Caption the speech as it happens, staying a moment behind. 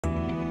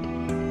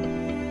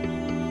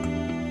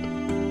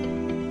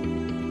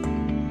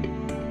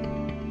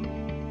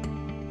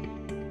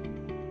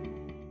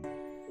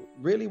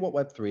really what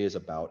Web3 is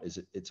about is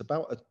it's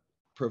about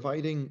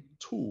providing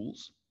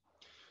tools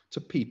to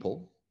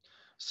people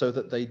so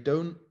that they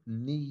don't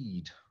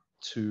need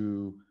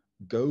to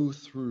go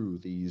through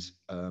these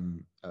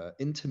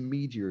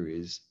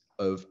intermediaries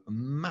of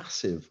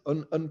massive,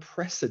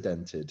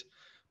 unprecedented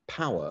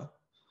power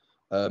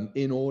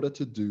in order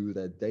to do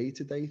their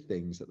day-to-day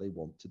things that they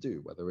want to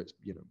do, whether it's,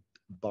 you know,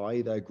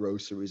 buy their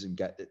groceries and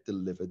get it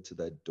delivered to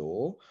their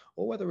door,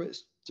 or whether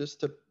it's just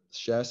to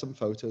share some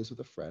photos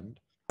with a friend.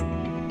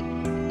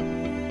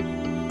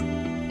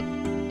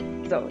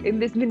 So in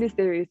this mini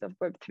series of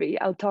Web3,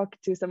 I'll talk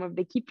to some of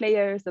the key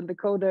players and the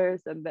coders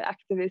and the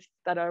activists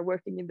that are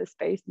working in this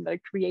space and are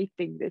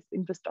creating this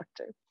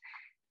infrastructure.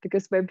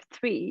 Because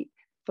Web3,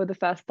 for the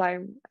first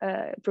time,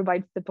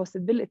 provides the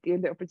possibility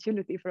and the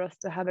opportunity for us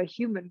to have a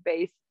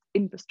human-based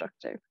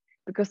infrastructure.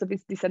 Because of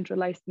its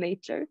decentralized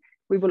nature,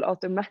 we will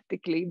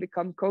automatically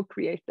become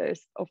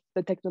co-creators of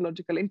the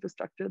technological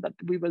infrastructure that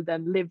we will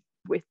then live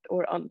with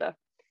or under,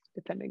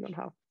 depending on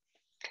how.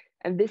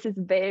 And this is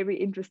very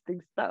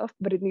interesting stuff,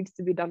 but it needs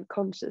to be done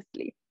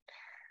consciously.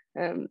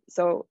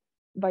 So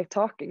by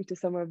talking to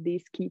some of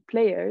these key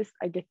players,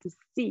 I get to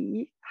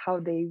see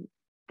how they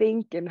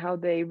think and how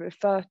they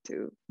refer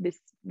to this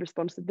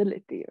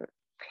responsibility.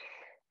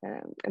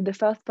 And the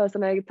first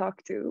person I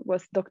talked to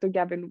was Dr.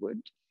 Gavin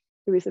Wood,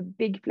 who is a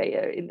big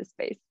player in the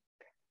space.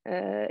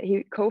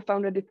 He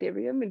co-founded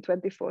Ethereum in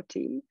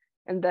 2014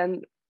 and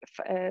then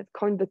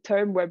coined the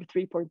term Web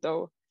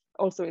 3.0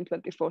 also in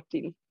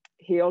 2014.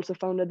 He also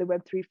founded the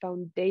Web3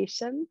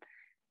 Foundation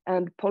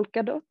and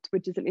Polkadot,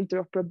 which is an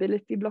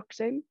interoperability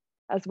blockchain,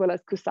 as well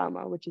as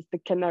Kusama, which is the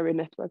canary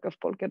network of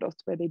Polkadot,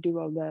 where they do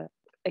all the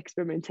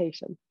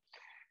experimentation.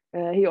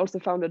 He also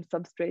founded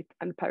Substrate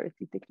and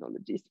Parity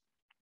technologies.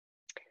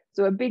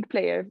 So a big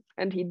player,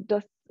 and he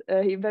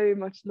very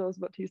much knows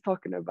what he's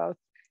talking about.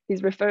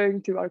 He's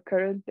referring to our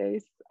current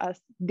days as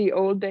the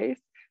old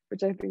days,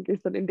 which I think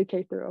is an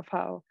indicator of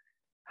how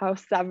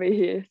savvy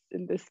he is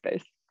in this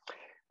space.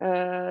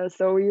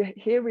 So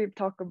here we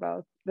talk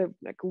about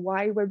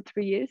why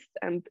Web3 is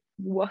and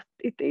what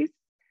it is,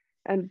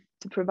 and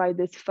to provide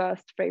this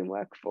first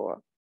framework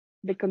for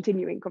the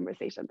continuing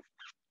conversations.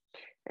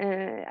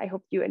 I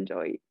hope you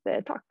enjoy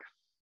the talk.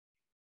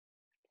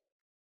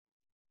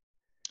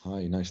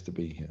 Hi, nice to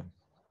be here.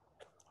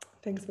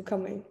 Thanks for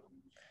coming.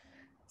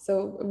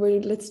 So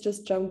let's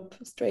just jump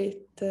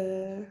straight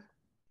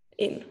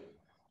in.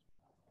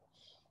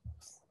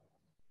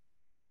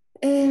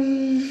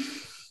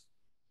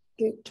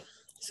 Good.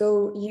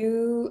 So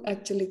you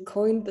actually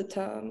coined the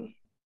term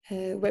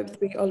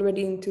Web3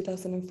 already in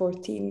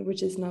 2014,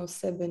 which is now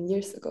 7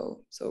 years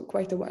ago, so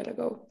quite a while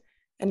ago,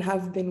 and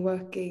have been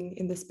working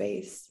in the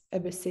space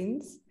ever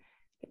since.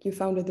 You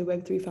founded the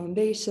Web3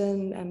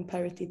 Foundation and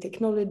Parity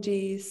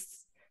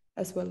Technologies,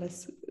 as well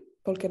as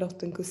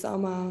Polkadot and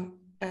Kusama,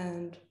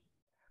 and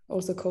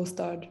also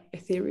co-starred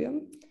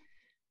Ethereum.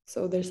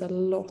 So there's a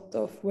lot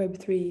of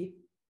Web3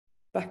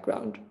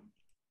 background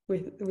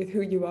with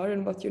who you are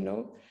and what you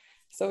know.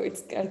 So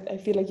I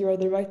feel like you are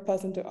the right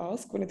person to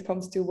ask when it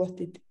comes to what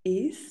it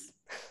is.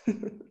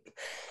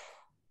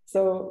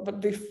 So, but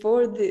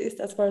before this,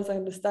 as far as I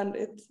understand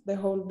it, the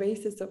whole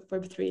basis of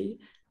Web3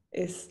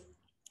 is,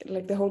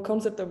 like the whole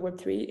concept of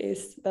Web3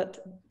 is that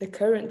the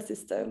current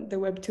system, the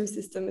Web2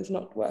 system, is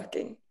not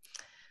working.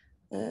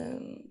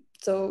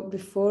 So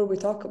before we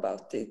talk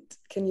about it,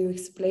 can you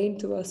explain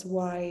to us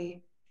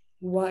why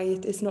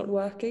it is not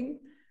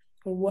working,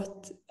 or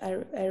what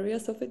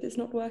areas of it is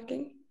not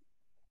working?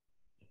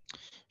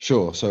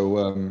 Sure.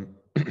 So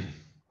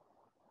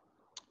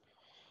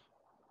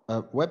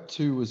Web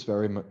 2 was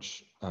very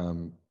much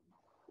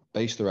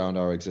based around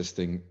our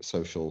existing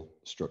social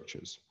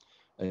structures.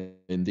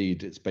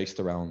 Indeed, it's based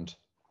around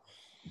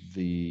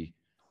the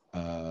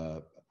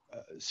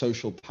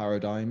social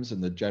paradigms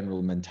and the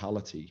general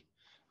mentality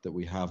that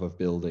we have of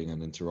building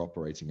and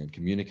interoperating and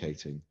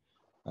communicating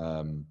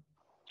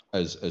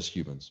as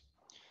humans.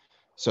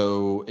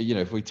 So, you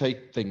know, if we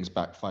take things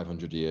back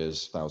 500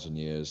 years, 1,000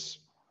 years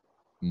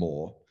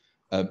more,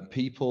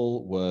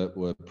 people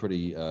were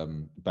pretty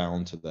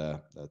bound to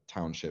their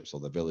townships or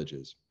their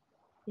villages.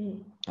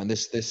 And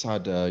this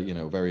had, you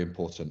know, very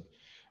important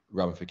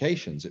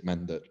ramifications. It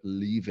meant that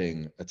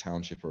leaving a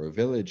township or a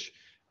village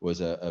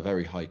was a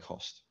very high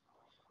cost.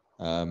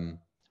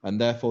 And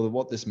therefore,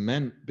 what this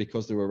meant,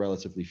 because there were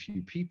relatively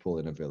few people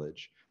in a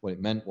village, what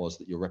it meant was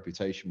that your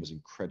reputation was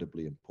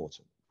incredibly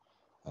important.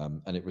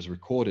 And it was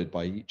recorded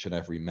by each and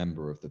every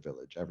member of the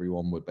village.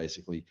 Everyone would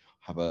basically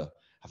have a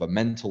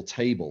mental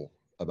table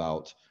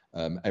about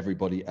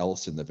everybody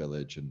else in the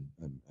village and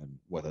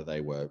whether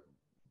they were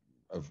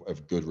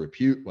of good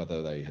repute,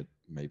 whether they had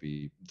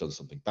maybe done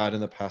something bad in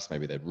the past,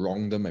 maybe they'd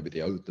wronged them, maybe they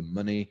owed them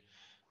money,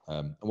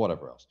 and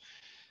whatever else.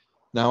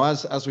 Now,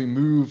 as we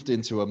moved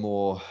into a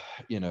more,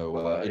 you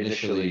know,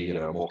 initially, you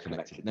know, more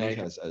connected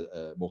nations,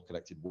 more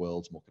connected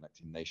worlds, more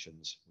connected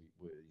nations,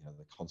 you know,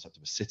 the concept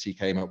of a city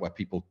came up where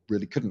people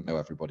really couldn't know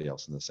everybody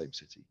else in the same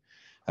city.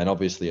 And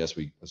obviously, as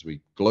we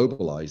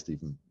globalized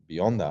even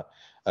beyond that,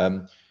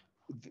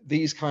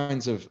 these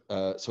kinds of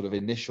sort of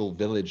initial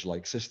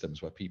village-like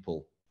systems where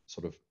people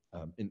sort of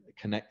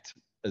connect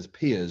as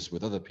peers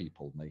with other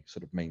people, and they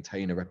sort of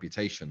maintain a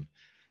reputation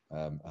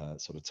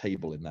sort of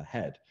table in their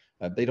head,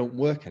 they don't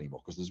work anymore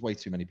because there's way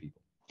too many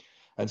people.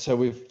 And so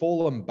we've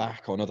fallen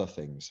back on other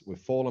things. We've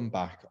fallen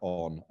back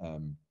on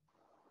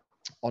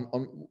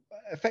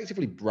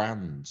effectively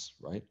brands,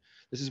 right?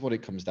 This is what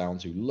it comes down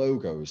to: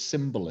 logos,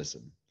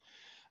 symbolism.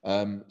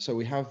 So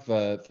we have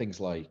things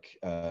like,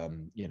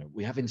 you know,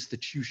 we have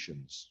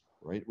institutions,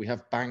 right? We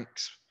have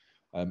banks,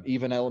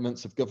 even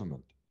elements of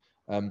government.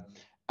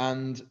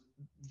 And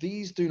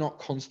these do not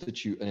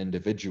constitute an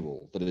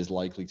individual that is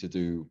likely to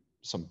do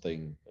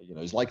something, you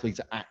know, is likely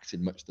to act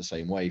in much the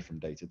same way from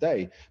day to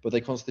day, but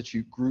they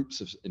constitute groups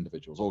of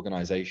individuals,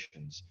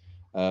 organizations.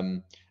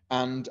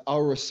 And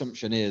our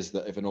assumption is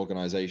that if an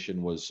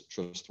organization was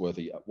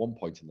trustworthy at one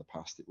point in the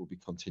past, it will be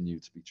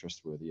continued to be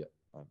trustworthy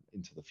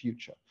into the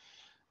future.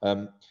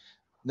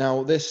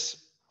 Now, this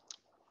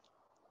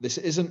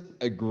isn't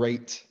a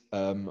great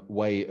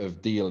way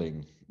of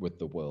dealing with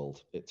the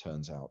world, it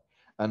turns out.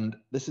 And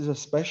this is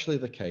especially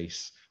the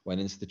case when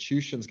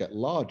institutions get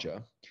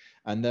larger,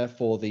 and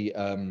therefore the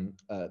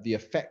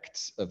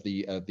effects of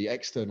the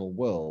external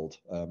world,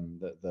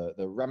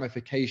 the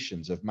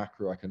ramifications of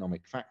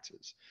macroeconomic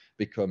factors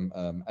become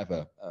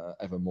ever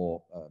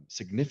more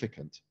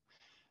significant.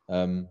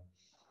 And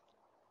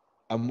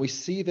we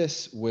see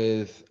this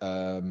with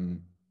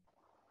in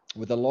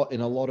a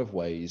lot of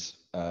ways.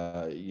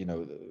 You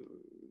know,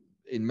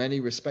 in many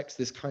respects,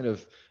 this kind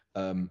of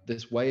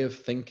this way of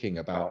thinking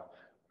about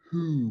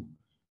who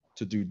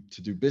to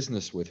do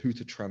business with, who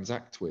to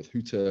transact with,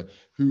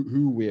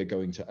 who we are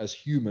going to, as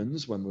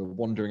humans, when we're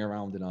wandering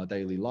around in our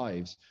daily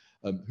lives,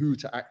 who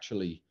to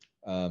actually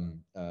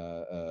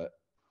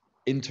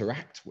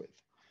interact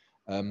with.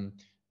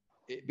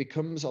 It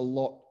becomes a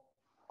lot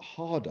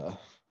harder.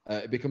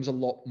 It becomes a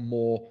lot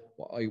more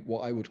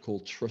what I would call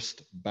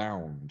trust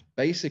bound.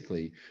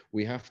 Basically,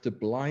 we have to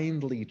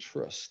blindly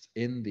trust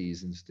in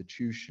these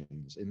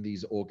institutions, in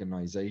these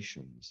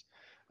organizations.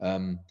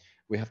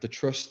 We have to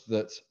trust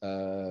that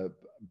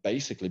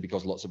basically,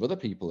 because lots of other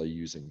people are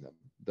using them,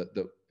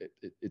 that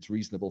it's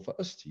reasonable for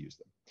us to use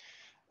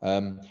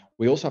them.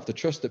 We also have to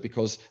trust that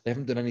because they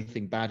haven't done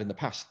anything bad in the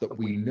past that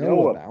we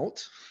know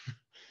about,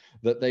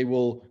 that they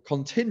will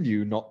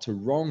continue not to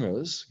wrong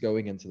us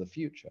going into the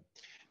future.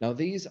 Now,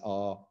 these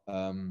are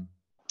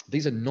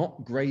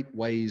not great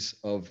ways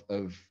of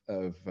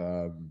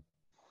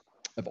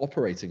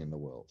operating in the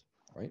world,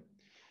 right?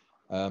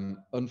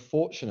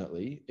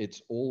 Unfortunately,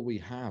 it's all we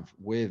have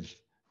with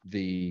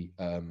the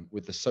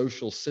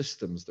social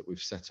systems that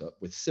we've set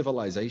up, with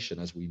civilization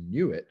as we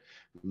knew it,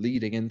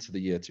 leading into the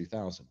year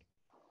 2000.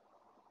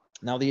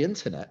 Now, the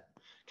internet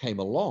came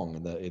along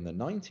in the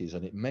 90s,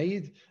 and it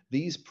made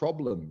these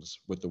problems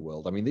with the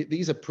world. I mean,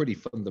 these are pretty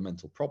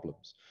fundamental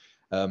problems,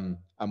 and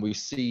we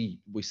see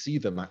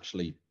them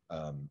actually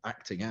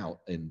acting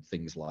out in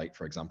things like,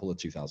 for example, the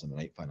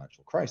 2008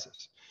 financial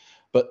crisis.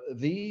 But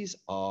these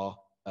are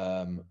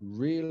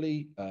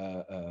really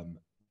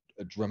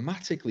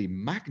dramatically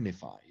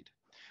magnified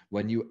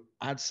when you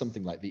add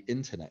something like the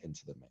internet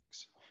into the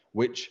mix,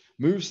 which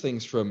moves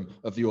things from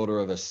of the order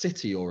of a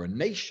city or a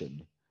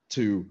nation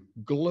to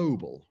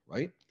global,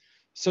 right?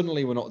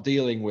 Suddenly we're not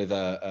dealing with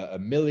a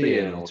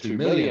million or 2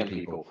 million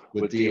people,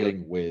 we're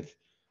dealing with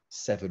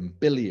 7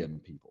 billion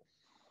people.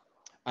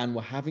 And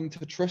we're having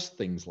to trust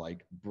things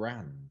like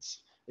brands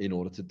in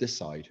order to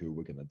decide who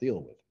we're going to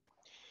deal with.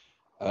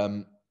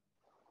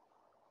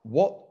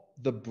 What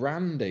the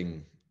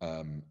branding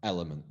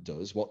element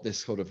does, what this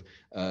sort of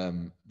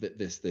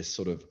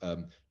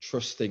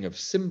trusting of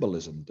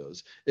symbolism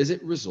does, is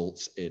it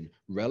results in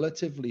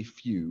relatively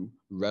few,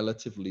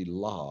 relatively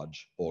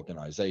large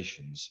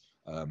organizations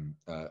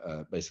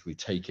basically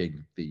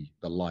taking the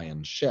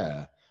lion's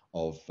share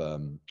of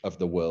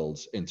the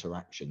world's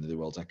interaction, the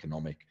world's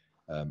economic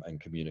and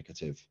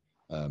communicative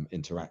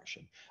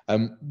interaction.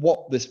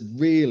 What this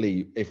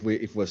really, if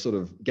we're sort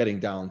of getting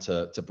down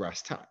to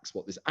brass tacks,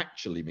 what this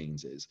actually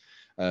means is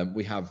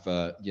we have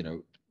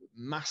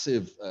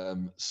massive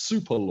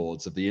super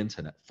lords of the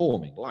internet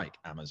forming, like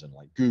Amazon,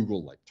 like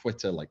Google, like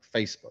Twitter, like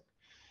Facebook.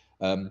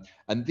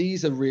 And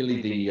these are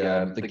really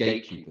the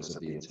gatekeepers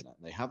of the internet.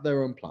 They have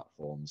their own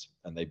platforms,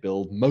 and they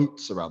build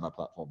moats around their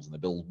platforms, and they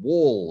build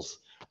walls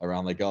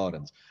around their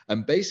gardens.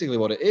 And basically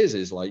what it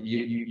is like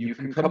you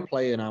can come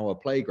play in our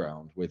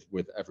playground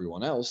with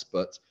everyone else,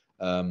 but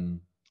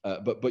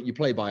you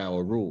play by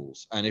our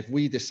rules. And if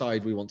we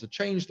decide we want to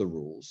change the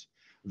rules,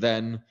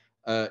 then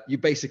you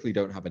basically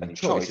don't have any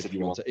choice if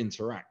you want to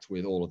interact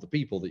with all of the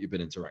people that you've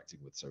been interacting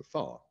with so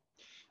far.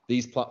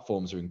 These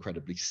platforms are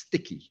incredibly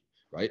sticky,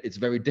 right? It's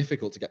very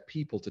difficult to get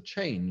people to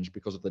change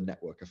because of the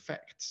network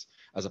effects.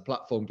 As a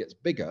platform gets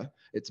bigger,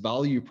 its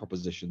value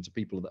proposition to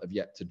people that have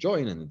yet to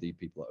join, and indeed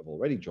people that have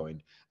already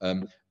joined,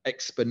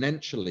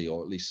 exponentially,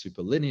 or at least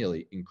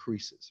superlinearly,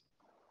 increases.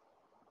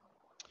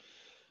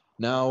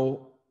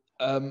 Now,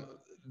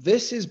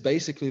 this is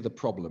basically the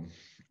problem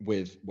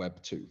with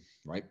Web 2,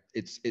 right?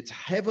 It's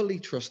heavily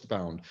trust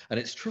bound, and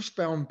it's trust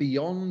bound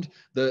beyond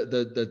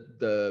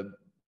the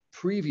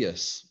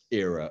previous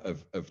era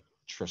of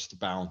trust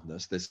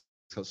boundness. This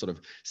sort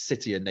of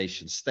city and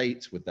nation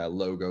states with their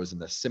logos and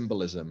their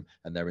symbolism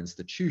and their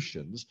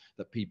institutions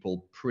that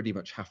people pretty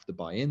much have to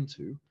buy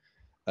into.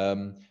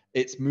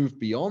 It's moved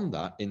beyond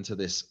that into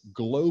this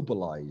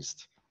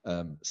globalized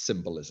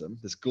symbolism,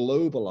 this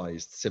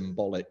globalized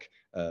symbolic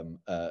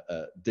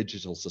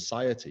digital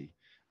society,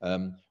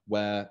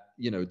 where,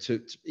 you know,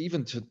 to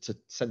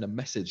send a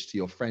message to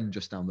your friend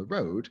just down the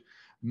road,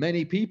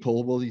 many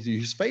people will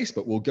use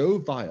Facebook, will go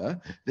via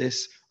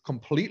this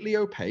completely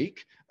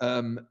opaque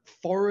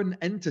foreign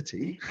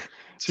entity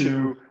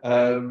to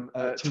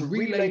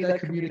relay their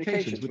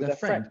communications with their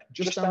friend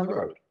just down the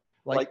road.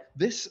 Like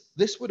this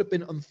would have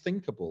been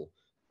unthinkable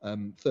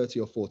 30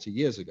 or 40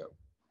 years ago,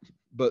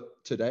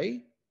 but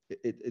today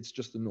it's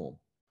just the norm.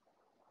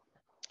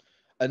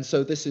 And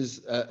so this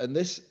is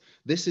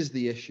this is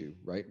the issue,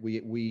 right?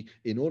 We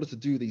in order to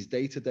do these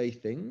day-to-day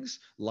things,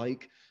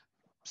 like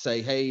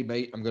say, hey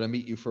mate, I'm going to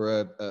meet you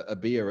for a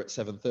beer at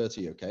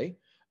 7:30, okay?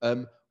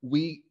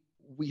 We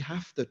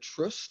have to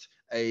trust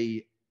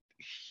a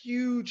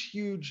huge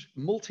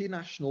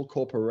multinational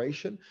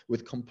corporation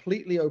with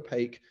completely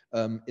opaque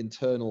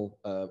internal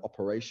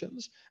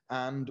operations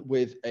and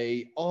with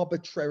a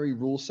arbitrary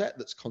rule set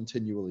that's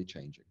continually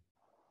changing.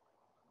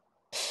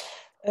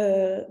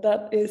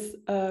 That is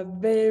a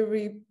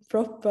very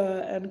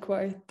proper and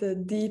quite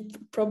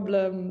deep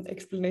problem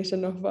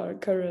explanation of our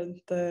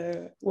current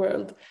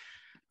world.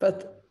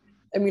 But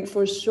I mean,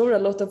 for sure, a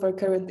lot of our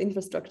current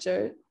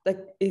infrastructure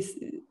is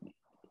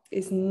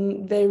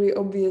very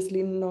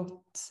obviously not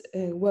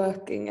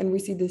working, and we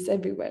see this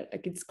everywhere.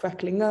 Like, it's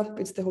crackling up.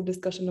 It's the whole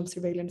discussion of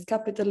surveillance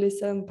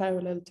capitalism,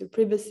 parallel to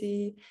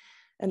privacy,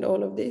 and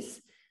all of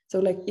this. So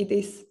like, it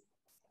is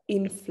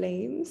in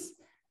flames.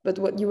 But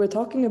what you were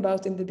talking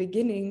about in the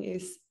beginning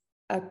is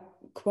a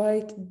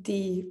quite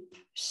deep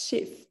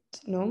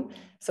shift, no?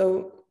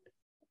 So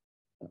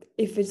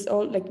if it's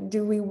all like,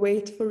 do we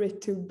wait for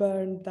it to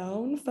burn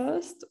down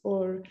first,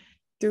 or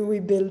do we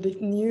build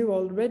it new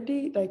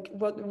already? Like,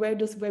 where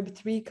does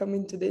Web3 come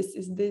into this?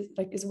 Is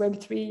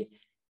Web3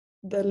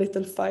 the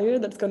little fire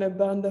that's gonna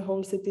burn the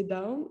whole city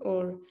down,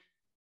 or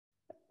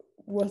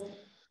what?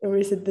 Or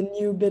is it the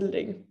new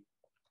building?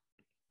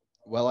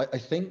 Well, I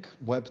think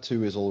Web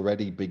 2 is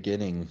already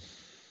beginning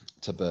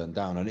to burn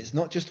down, and it's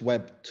not just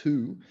Web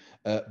 2,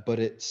 but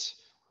it's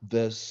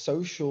the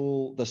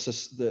social,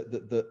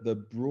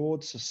 the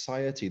broad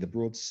society, the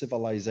broad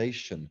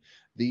civilization,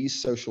 these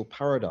social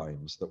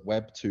paradigms that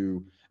Web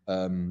 2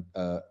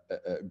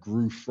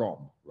 grew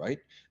from, right?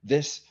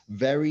 This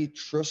very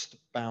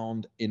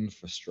trust-bound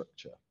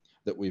infrastructure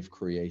that we've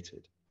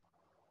created.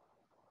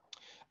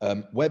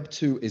 Web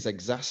 2 is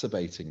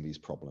exacerbating these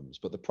problems,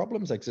 but the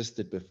problems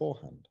existed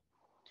beforehand.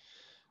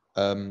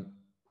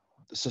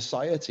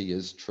 Society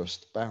is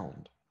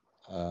trust-bound.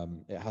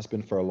 It has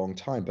been for a long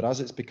time, but as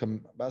it's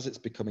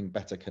becoming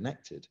better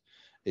connected,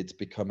 it's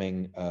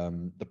becoming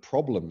the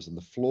problems and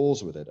the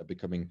flaws with it are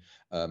becoming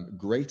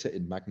greater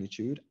in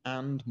magnitude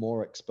and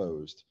more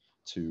exposed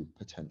to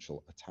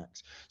potential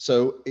attacks.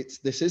 So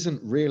this isn't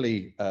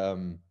really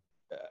an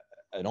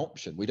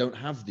option. We don't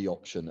have the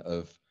option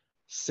of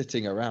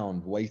sitting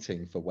around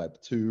waiting for Web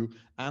 2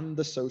 and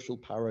the social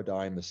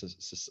paradigm, the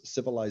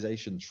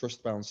civilization,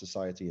 trust-bound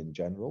society in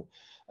general,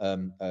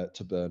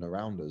 to burn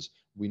around us.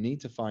 We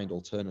need to find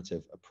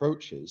alternative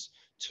approaches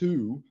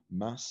to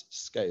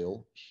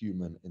mass-scale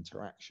human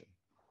interaction.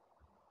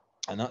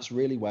 And that's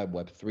really where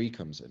Web 3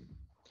 comes in.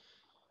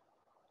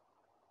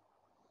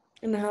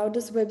 And how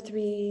does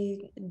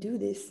Web3 do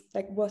this?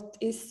 Like, what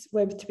is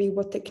Web3?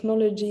 What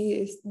technology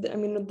is? I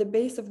mean, the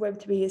base of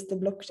Web3 is the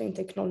blockchain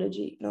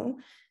technology, no?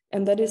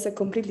 And that is a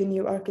completely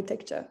new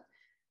architecture.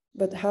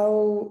 But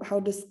how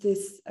does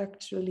this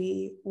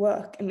actually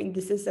work? I mean,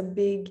 this is a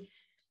big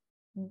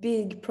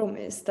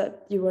promise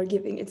that you are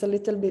giving. It's a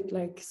little bit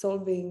like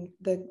solving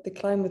the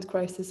climate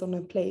crisis on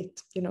a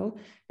plate, you know?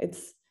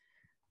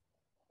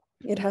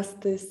 It has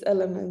this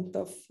element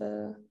of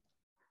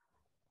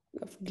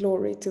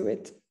glory to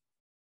it.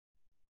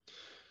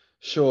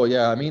 Sure,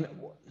 yeah. I mean,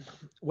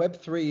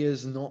 Web3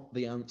 is not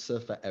the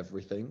answer for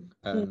everything,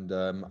 and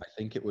I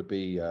think it would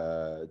be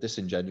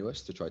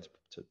disingenuous to try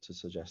to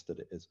suggest that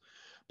it is.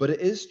 But it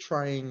is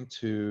trying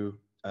to,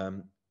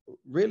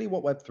 really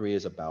what Web3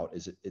 is about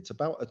is it's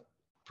about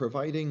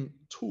providing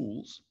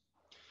tools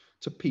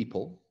to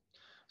people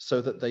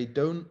so that they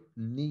don't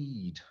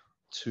need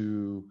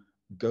to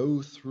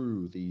go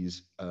through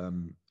these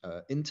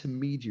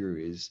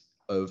intermediaries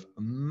of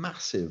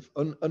massive,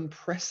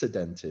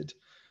 unprecedented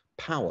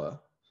power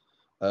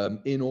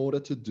in order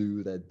to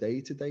do their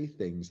day-to-day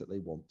things that they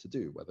want to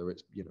do, whether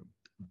it's, you know,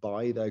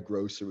 buy their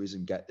groceries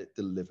and get it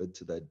delivered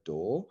to their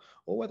door,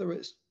 or whether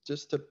it's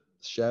just to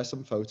share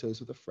some photos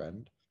with a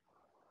friend,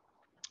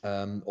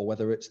 or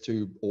whether it's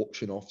to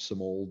auction off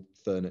some old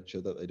furniture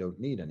that they don't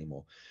need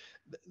anymore.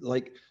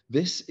 Like,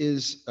 this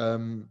is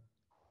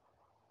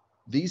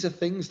these are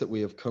things that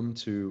we have come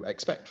to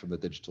expect from the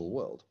digital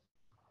world.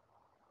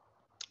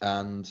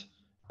 And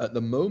at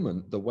the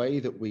moment, the way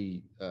that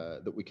we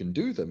can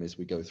do them is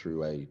we go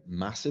through a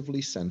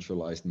massively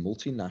centralized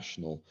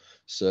multinational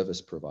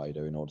service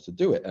provider in order to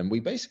do it. And we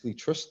basically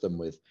trust them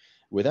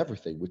with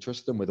everything. We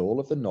trust them with all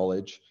of the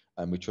knowledge,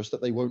 and we trust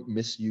that they won't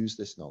misuse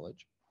this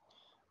knowledge.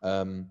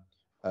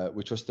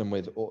 We trust them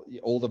with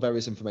all the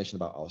various information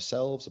about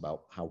ourselves,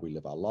 about how we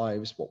live our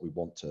lives, what we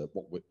want to,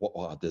 what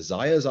our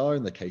desires are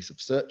in the case of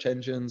search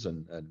engines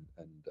and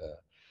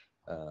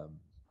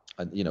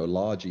you know,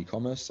 large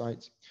e-commerce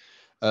sites,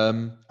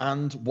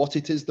 and what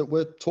it is that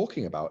we're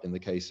talking about in the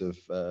case of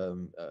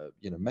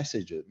you know,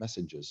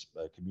 messengers,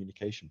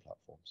 communication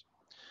platforms.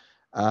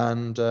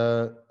 And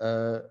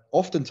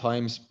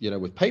oftentimes, you know,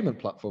 with payment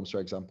platforms, for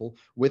example,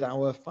 with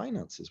our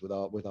finances, with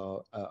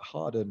our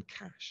hard-earned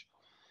cash.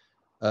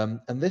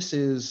 And this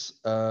is,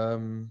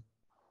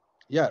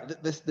 yeah,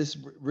 this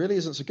really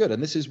isn't so good.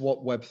 And this is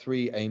what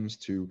Web3 aims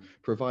to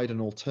provide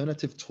an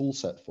alternative tool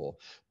set for,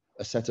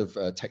 a set of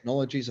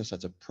technologies, a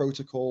set of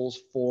protocols,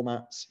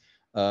 formats,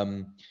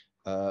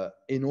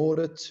 in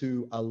order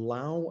to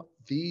allow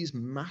these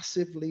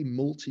massively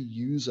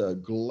multi-user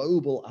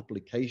global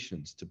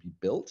applications to be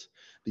built,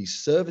 these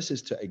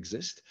services to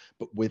exist,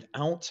 but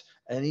without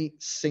any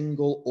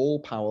single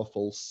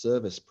all-powerful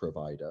service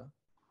provider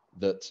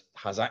that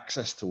has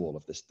access to all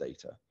of this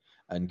data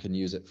and can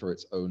use it for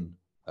its own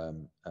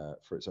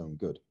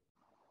good.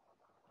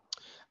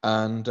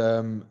 And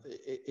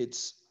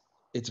it's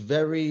a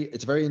very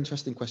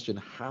interesting question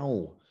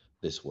how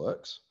this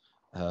works,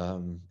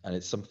 and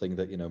it's something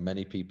that, you know,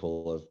 many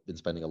people have been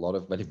spending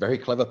many very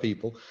clever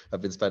people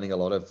have been spending a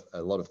lot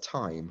of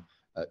time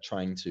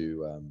trying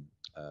to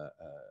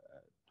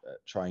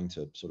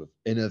sort of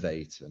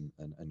innovate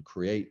and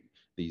create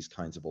these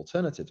kinds of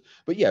alternatives.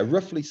 But yeah,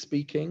 roughly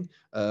speaking,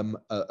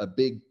 a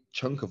big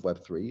chunk of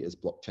Web3 is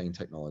blockchain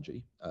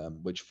technology,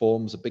 which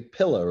forms a big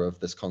pillar of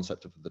this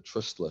concept of the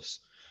trustless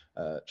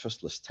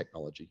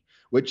technology,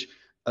 which,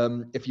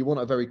 if you want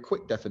a very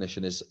quick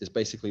definition, is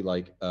basically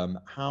like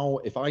how,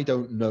 if I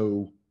don't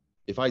know,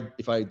 if I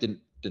didn't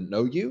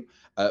know you,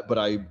 but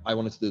I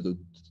wanted to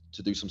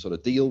do some sort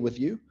of deal with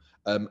you,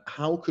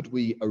 how could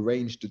we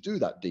arrange to do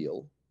that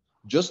deal,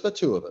 just the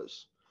two of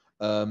us,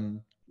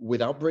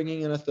 without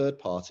bringing in a third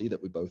party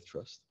that we both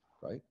trust,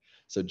 right?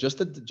 So just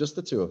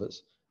the two of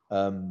us.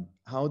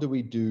 How do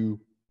we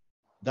do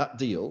that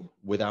deal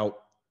without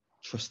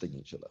trusting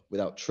each other,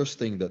 without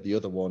trusting that the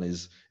other one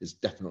is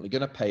definitely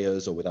going to pay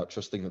us, or without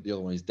trusting that the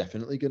other one is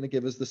definitely going to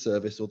give us the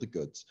service or the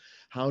goods?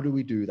 How do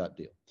we do that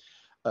deal?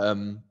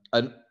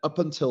 And up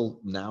until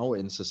now,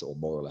 or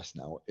more or less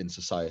now, in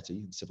society,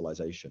 in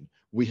civilization,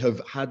 we have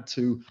had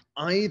to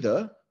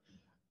either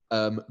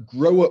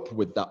grow up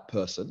with that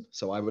person.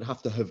 So I would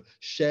have to have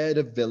shared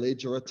a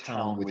village or a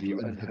town with you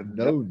and have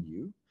known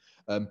you.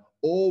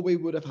 Or we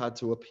would have had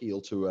to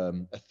appeal to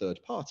a third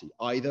party,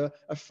 either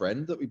a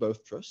friend that we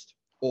both trust,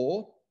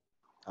 or,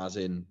 as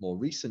in more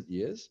recent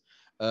years,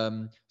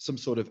 some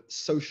sort of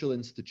social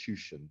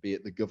institution, be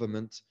it the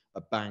government,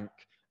 a bank,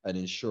 an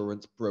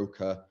insurance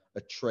broker,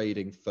 a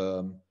trading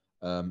firm,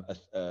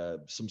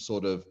 some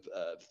sort of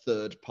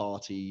third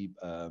party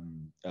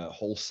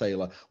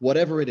wholesaler,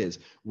 whatever it is.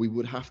 We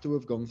would have to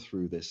have gone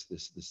through this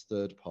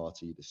third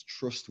party, this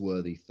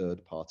trustworthy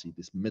third party,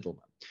 this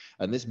middleman.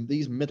 And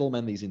these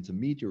middlemen, these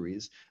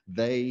intermediaries,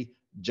 they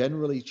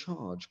generally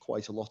charge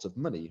quite a lot of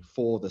money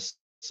for the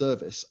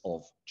service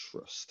of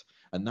trust,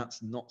 and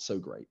that's not so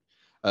great.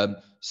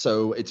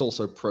 So it's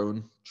also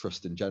prone,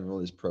 trust in general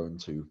is prone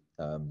to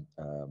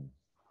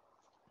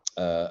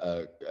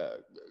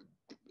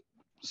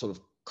sort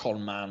of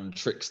con man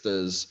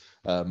tricksters,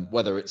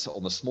 whether it's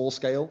on a small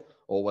scale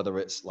or whether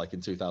it's like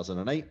in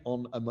 2008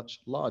 on a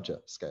much larger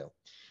scale.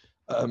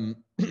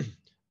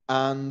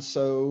 And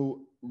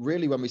so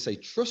really, when we say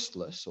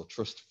trustless or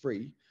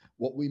trust-free,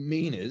 what we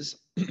mean is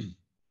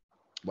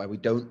where we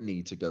don't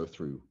need to go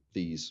through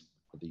these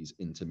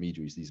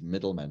intermediaries, these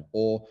middlemen,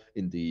 or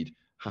indeed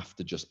have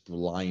to just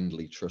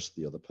blindly trust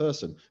the other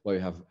person, where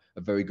we have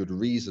a very good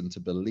reason to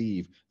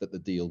believe that the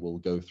deal will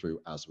go through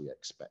as we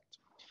expect.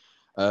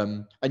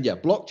 And yeah,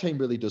 blockchain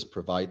really does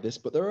provide this,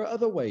 but there are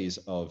other ways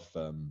of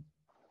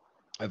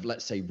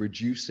let's say,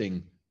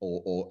 reducing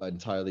or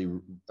entirely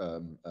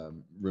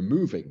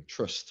removing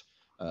trust.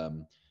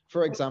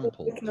 For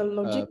example,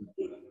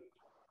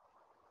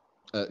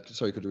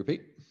 sorry, could you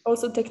repeat?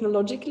 Also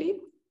technologically?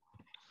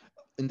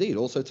 Indeed,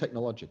 also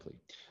technologically.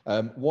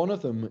 One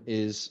of them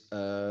is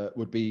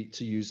would be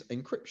to use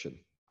encryption.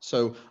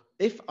 So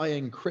if I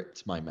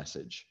encrypt my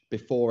message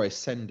before I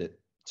send it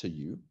to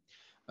you,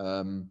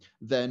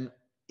 then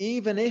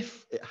even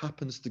if it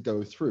happens to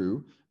go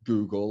through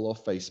Google or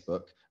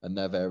Facebook and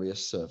their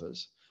various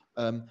servers,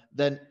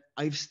 then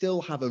I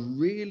still have a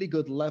really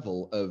good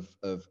level of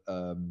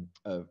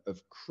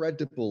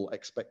credible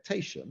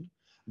expectation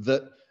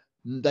that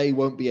they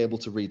won't be able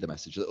to read the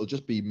message. It'll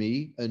just be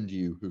me and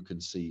you who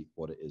can see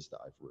what it is that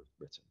I've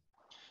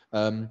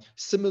written.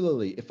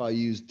 Similarly, if I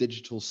use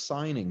digital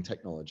signing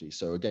technology,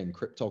 so again,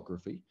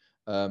 cryptography,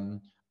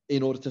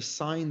 in order to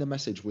sign the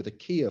message with a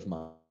key of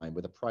mine,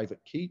 with a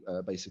private key,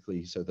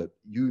 basically, so that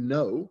you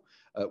know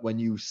when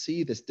you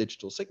see this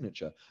digital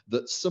signature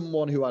that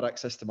someone who had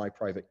access to my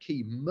private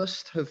key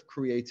must have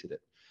created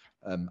it.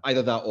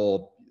 Either that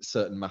or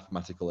certain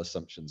mathematical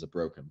assumptions are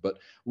broken. But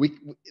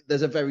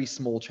there's a very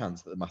small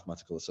chance that the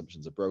mathematical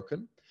assumptions are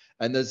broken.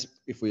 And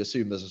if we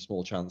assume there's a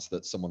small chance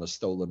that someone has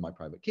stolen my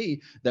private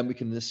key, then we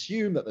can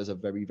assume that there's a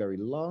very, very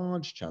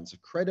large chance, a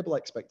credible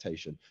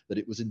expectation that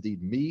it was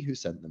indeed me who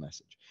sent the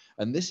message.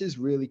 And this is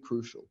really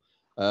crucial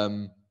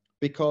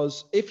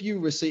because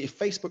if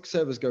Facebook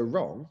servers go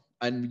wrong,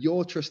 and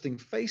you're trusting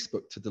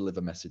Facebook to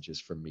deliver messages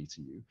from me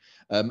to you,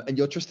 and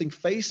you're trusting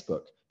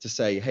Facebook to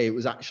say, hey, it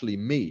was actually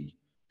me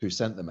who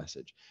sent the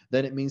message,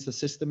 then it means the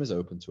system is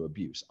open to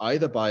abuse,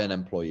 either by an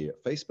employee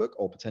at Facebook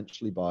or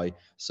potentially by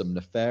some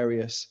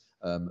nefarious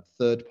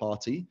third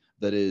party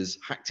that is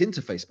hacked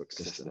into Facebook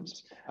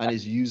systems and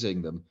is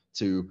using them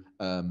to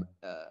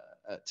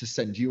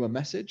send you a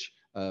message,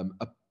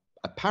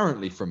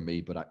 apparently from me,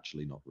 but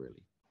actually not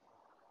really.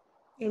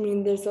 I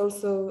mean, there's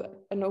also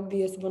an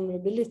obvious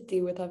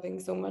vulnerability with having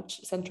so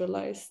much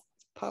centralized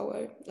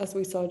power, as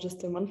we saw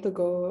just a month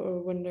ago,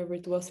 or whenever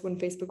it was, when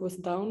Facebook was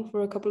down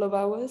for a couple of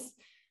hours.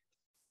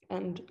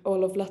 And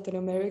all of Latin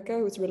America,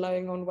 who's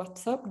relying on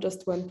WhatsApp,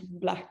 just went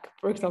black,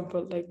 for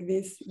example. Like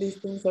these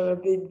things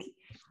are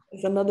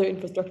it's another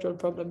infrastructural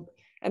problem.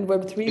 And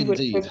Web3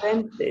 would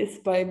prevent this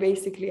by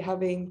basically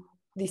having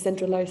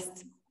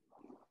decentralized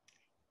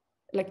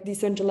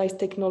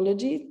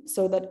technology,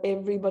 so that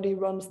everybody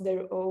runs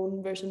their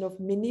own version of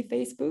mini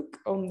Facebook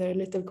on their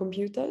little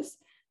computers,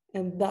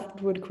 and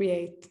that would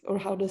create, or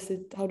how does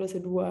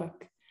it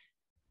work?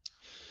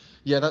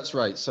 Yeah, that's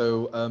right.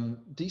 So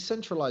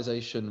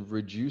decentralization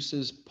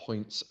reduces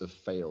points of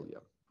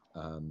failure.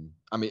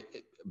 I mean,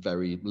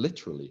 very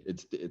literally,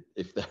 if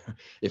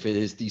it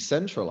is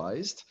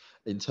decentralized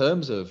in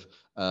terms of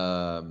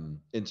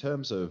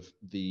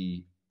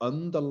the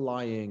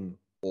underlying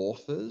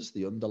authors,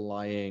 the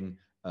underlying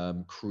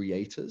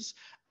creators,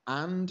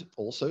 and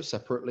also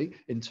separately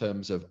in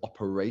terms of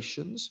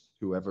operations,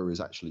 whoever is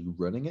actually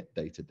running it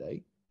day to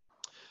day.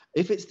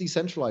 If it's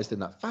decentralized in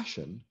that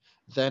fashion,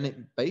 then it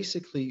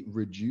basically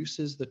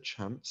reduces the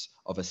chance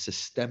of a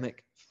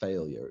systemic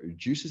failure. It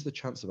reduces the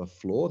chance of a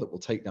flaw that will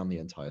take down the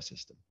entire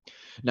system.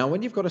 Now,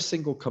 when you've got a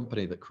single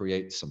company that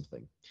creates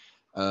something,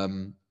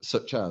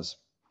 such as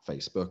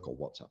Facebook or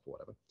WhatsApp or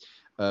whatever,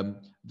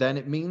 then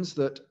it means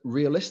that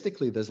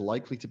realistically there's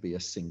likely to be a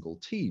single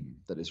team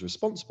that is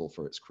responsible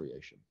for its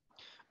creation.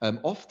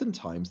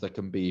 Oftentimes there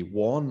can be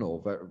one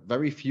or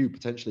very few,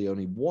 potentially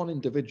only one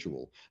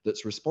individual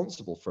that's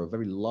responsible for a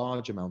very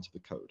large amount of the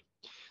code.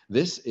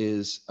 This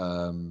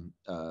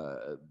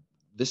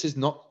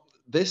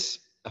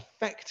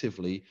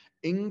effectively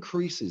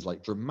increases,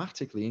 like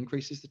dramatically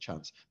increases the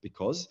chance,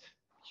 because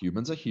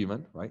humans are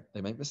human, right?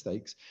 They make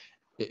mistakes.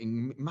 It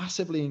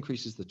massively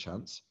increases the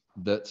chance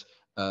that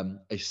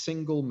a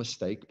single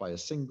mistake by a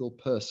single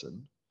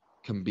person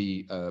can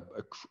be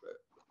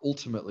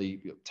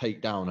ultimately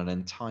take down an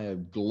entire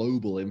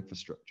global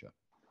infrastructure.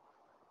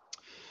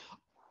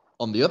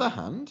 On the other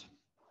hand,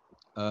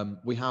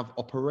 we have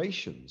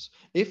operations.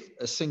 If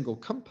a single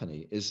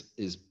company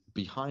is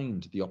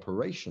behind the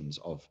operations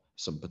of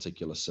some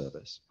particular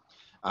service,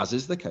 as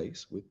is the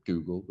case with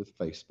Google, with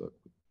Facebook,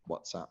 with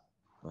WhatsApp,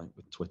 right,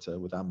 with Twitter,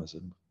 with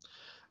Amazon,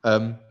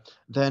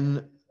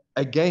 then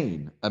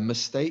again, a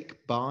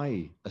mistake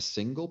by a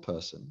single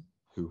person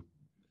who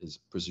is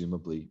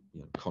presumably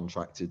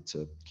contracted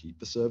to keep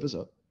the servers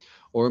up,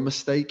 or a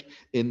mistake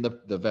in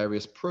the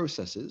various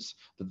processes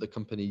that the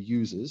company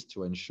uses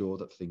to ensure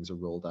that things are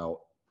rolled out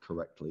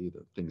correctly,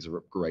 that things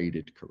are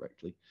upgraded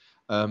correctly.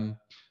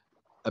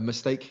 A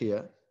mistake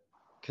here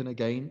can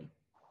again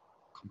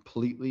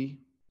completely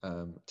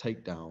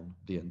take down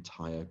the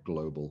entire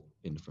global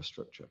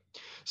infrastructure.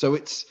 So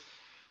it's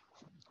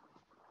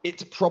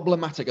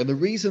problematic. And the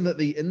reason that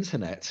the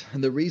internet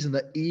and the reason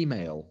that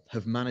email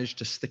have managed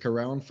to stick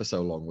around for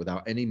so long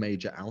without any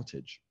major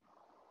outage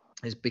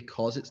is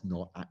because it's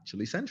not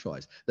actually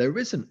centralized. There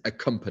isn't a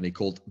company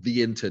called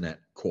the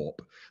Internet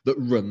Corp that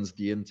runs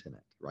the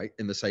internet, right?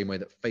 In the same way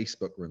that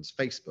Facebook runs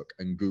Facebook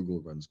and Google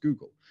runs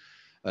Google.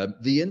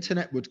 The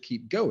internet would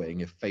keep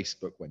going if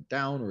Facebook went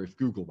down or if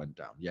Google went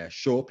down. Yeah,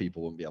 sure,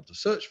 people wouldn't be able to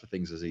search for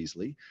things as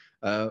easily,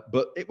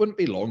 but it wouldn't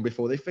be long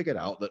before they figured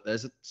out that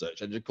there's a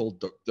search engine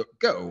called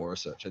DuckDuckGo, or a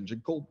search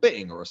engine called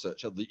Bing, or a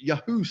search engine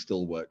Yahoo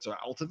still works, or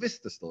Alta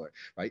Vista still works,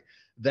 right?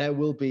 There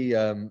will be,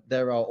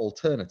 there are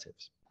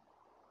alternatives.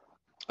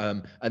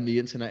 And the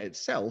internet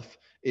itself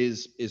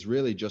is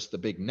really just a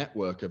big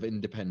network of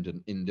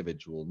independent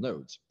individual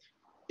nodes.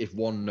 If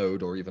one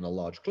node or even a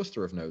large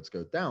cluster of nodes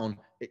go down,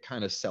 it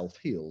kind of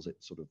self-heals. It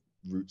sort of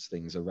roots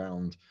things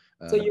around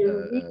so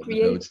you're the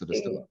nodes that are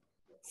still up.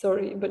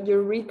 Sorry, but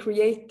you're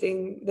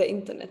recreating the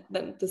internet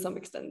then to some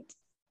extent.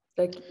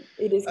 Like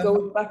it is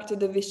going back to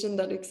the vision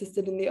that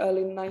existed in the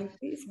early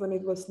 90s when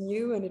it was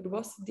new and it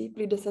was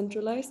deeply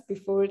decentralized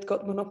before it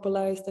got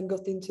monopolized and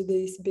got into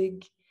these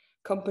big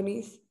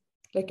companies.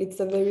 Like it's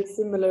a very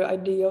similar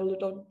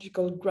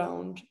ideological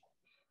ground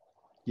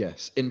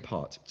Yes, in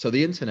part. So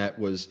the internet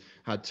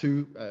had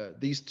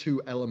these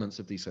two elements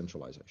of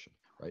decentralization,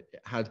 right?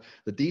 It had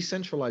the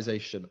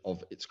decentralization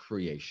of its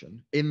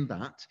creation, in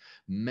that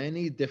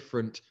many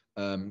different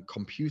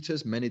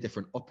computers, many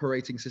different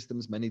operating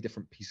systems, many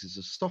different pieces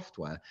of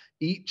software,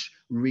 each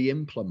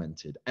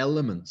re-implemented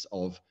elements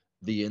of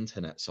the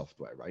internet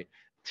software, right?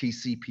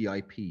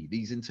 TCP/IP,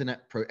 these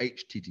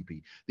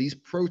HTTP, these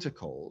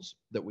protocols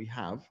that we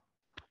have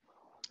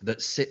that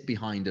sit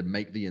behind and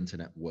make the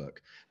internet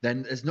work.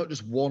 Then there's not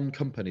just one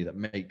company that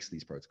makes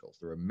these protocols.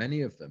 There are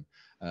many of them,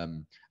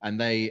 and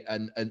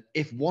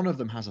if one of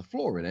them has a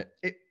flaw in it,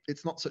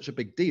 it's not such a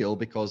big deal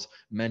because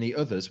many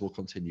others will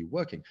continue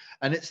working.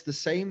 And it's the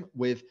same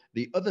with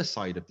the other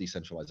side of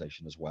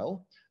decentralization as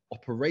well.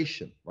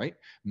 Operation, right?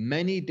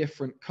 Many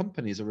different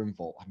companies are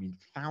involved. I mean,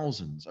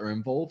 thousands are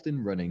involved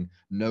in running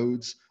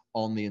nodes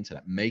on the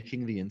internet,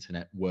 making the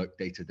internet work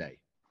day to day.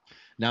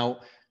 Now,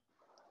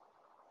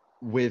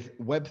 with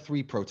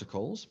Web3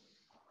 protocols,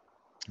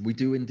 we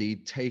do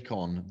indeed take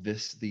on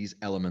these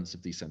elements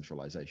of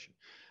decentralization.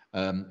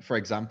 For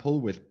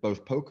example, with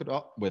both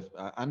Polkadot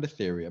and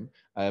Ethereum,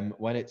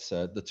 when it's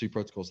the two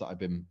protocols that I've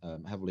been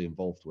heavily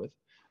involved with,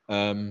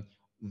 there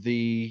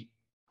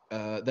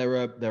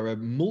are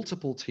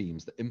multiple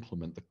teams that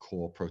implement the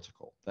core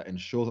protocol, that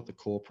ensure that the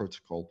core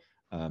protocol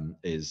can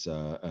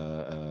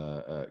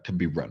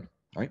be run,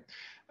 right?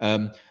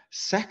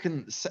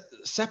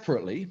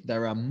 Separately,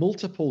 there are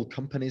multiple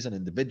companies and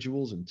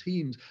individuals and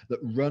teams that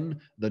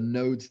run the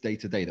nodes day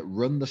to day, that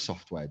run the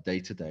software day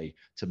to day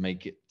to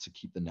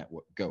keep the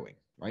network going,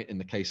 right? In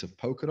the case of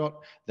Polkadot,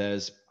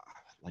 there's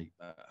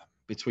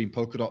between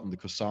Polkadot and the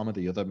Kusama,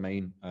 the other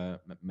main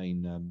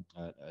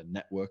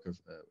network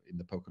in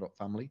the Polkadot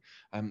family,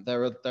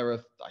 there are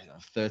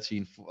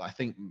 13, I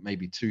think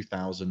maybe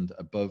 2,000,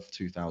 above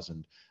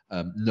 2,000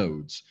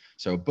 nodes.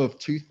 So above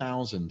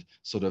 2,000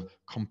 sort of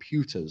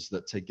computers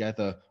that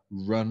together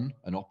run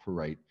and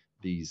operate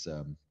these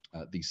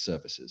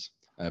services.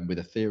 With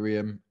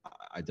Ethereum,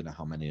 I don't know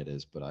how many it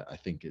is, but I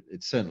think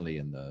it's certainly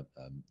in the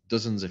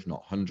dozens, if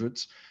not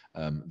hundreds,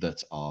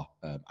 that are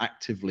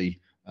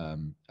actively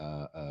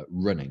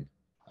running,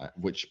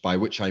 by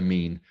which I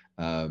mean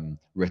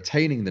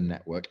retaining the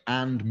network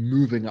and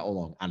moving it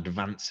along,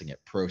 advancing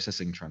it,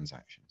 processing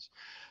transactions.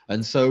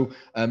 And so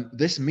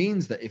this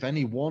means that if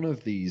any one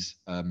of these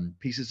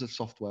pieces of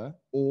software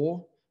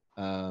or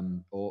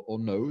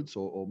nodes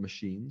or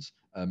machines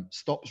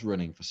stops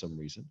running for some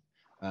reason,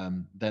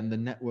 then the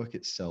network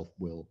itself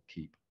will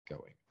keep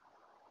going.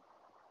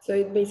 So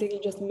it basically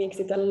just makes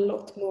it a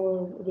lot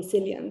more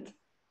resilient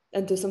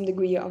and to some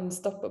degree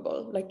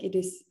unstoppable, like it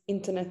is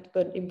internet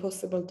but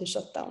impossible to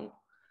shut down.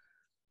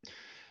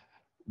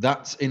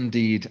 That's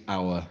indeed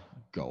our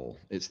goal.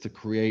 It's to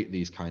create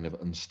these kind of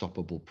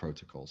unstoppable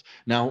protocols.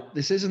 Now,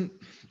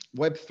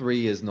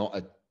 Web3 is not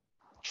a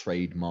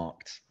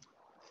trademarked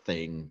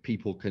thing.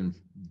 People can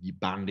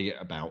bandy it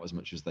about as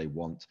much as they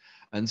want.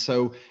 And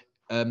so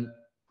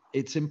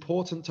it's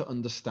important to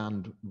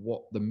understand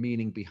what the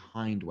meaning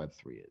behind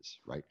Web3 is,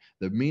 right?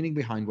 The meaning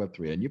behind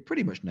Web3, and you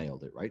pretty much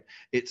nailed it, right?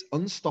 It's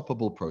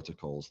unstoppable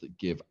protocols that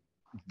give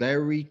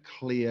very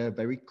clear,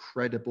 very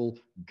credible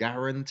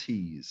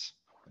guarantees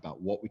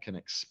about what we can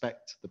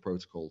expect the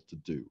protocol to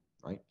do,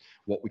 right?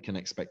 What we can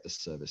expect the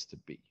service to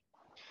be.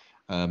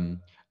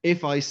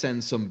 If I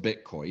send some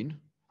Bitcoin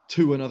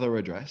to another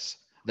address,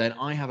 then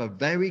I have a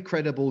very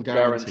credible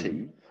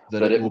guarantee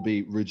that it will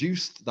be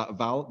reduced, that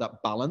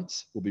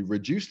balance will be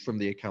reduced from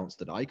the accounts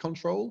that I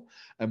control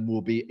and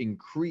will be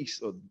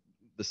increased, or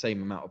the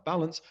same amount of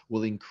balance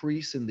will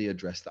increase in the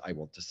address that I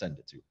want to send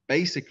it to.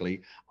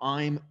 Basically,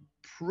 I'm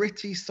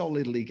pretty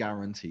solidly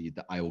guaranteed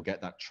that I will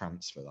get that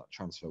transfer. That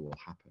transfer will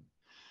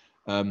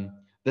happen.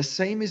 The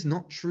same is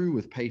not true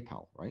with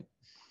PayPal, right?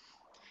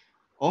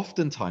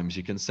 Oftentimes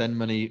you can send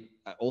money,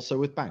 also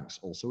with banks,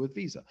 also with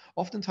Visa.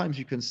 Oftentimes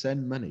you can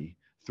send money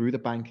through the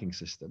banking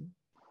system,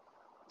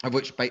 of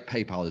which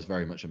PayPal is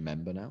very much a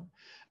member now,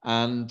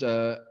 and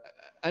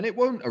it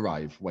won't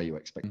arrive where you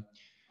expect.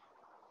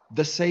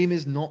 The same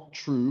is not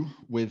true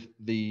with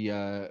the,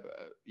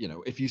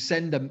 if you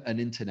send an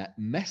internet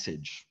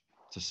message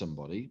to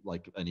somebody,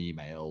 like an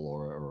email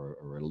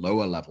or a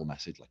lower level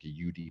message, like a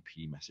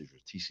UDP message or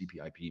a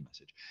TCP/IP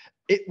message,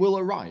 it will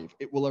arrive.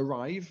 It will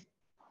arrive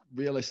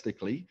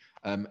realistically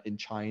in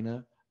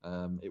China.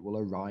 It will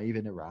arrive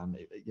in Iran.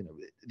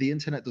 The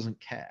internet doesn't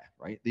care,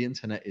 right? The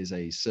internet is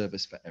a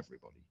service for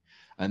everybody.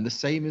 And the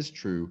same is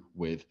true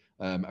with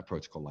a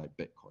protocol like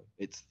Bitcoin.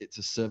 It's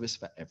a service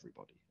for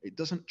everybody. It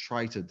doesn't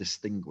try to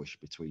distinguish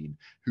between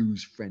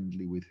who's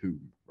friendly with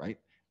whom, right?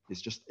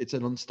 It's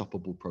an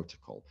unstoppable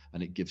protocol,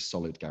 and it gives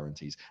solid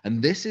guarantees.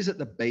 And this is at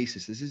the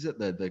basis, this is at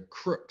the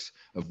crux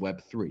of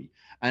Web3.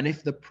 And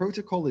if the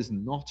protocol is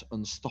not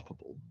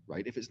unstoppable,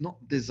 right? If it's not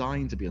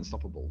designed to be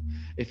unstoppable,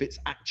 if it's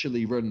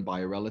actually run by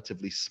a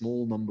relatively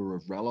small number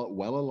of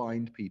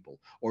well-aligned people,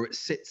 or it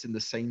sits in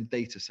the same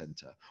data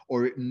center,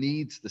 or it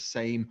needs the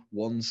same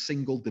one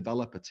single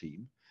developer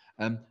team,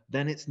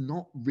 then it's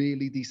not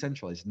really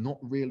decentralized, not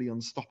really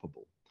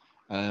unstoppable.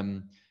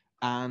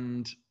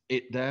 And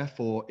it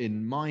therefore,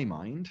 in my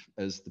mind,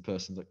 as the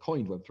person that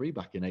coined Web3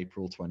 back in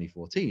April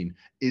 2014,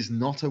 is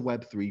not a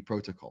Web3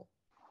 protocol.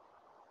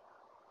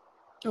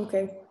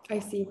 Okay, I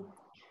see.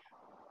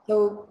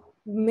 So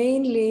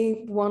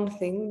mainly one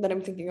thing that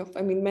I'm thinking of,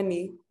 I mean,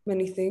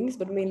 many things,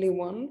 but mainly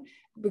one,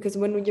 because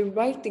when you're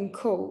writing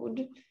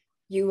code,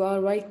 you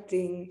are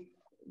writing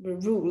the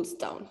rules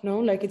down, no?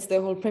 Like it's the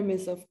whole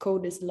premise of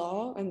code is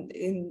law, and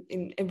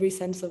in every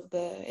sense of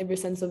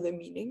the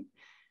meaning.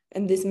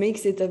 And this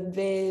makes it a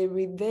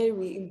very,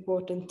 very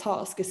important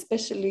task,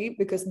 especially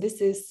because this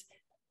is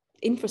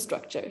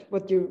infrastructure.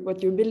 What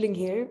you're building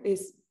here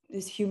is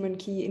human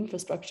key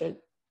infrastructure,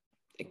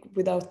 like,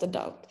 without a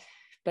doubt.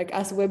 Like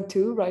as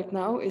Web2 right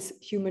now is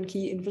human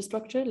key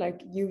infrastructure.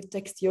 Like you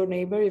text your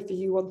neighbor if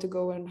you want to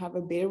go and have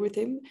a beer with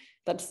him.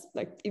 That's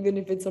like, even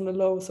if it's on a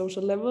low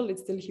social level,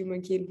 it's still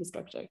human key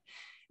infrastructure.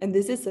 And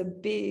this is a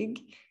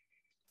big,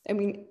 I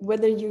mean,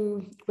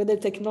 whether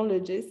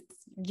technologists,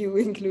 you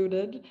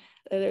included,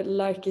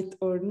 like it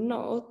or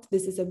not,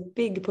 this is a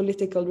big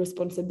political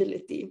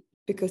responsibility,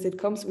 because it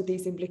comes with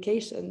these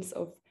implications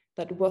of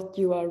that what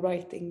you are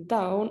writing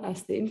down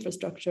as the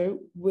infrastructure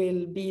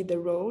will be the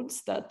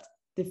roads that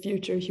the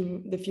future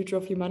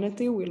of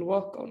humanity will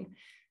walk on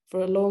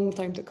for a long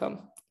time to come.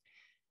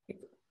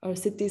 Our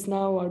cities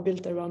now are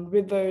built around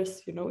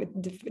rivers, you know,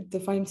 it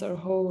defines our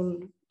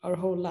whole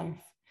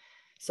life.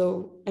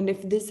 So, and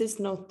if this is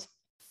not,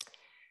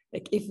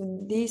 like, if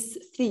these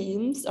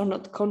themes are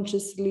not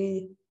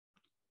consciously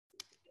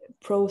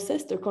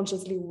processed or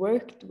consciously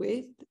worked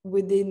with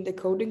within the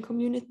coding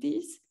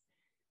communities,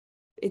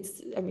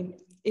 it's, I mean,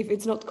 if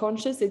it's not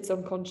conscious, it's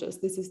unconscious.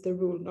 This is the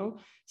rule, no?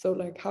 So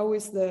like, how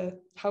is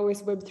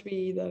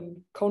Web3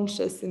 then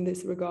conscious in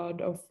this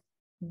regard of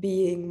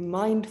being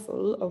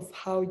mindful of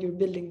how you're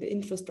building the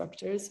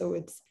infrastructure so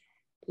it's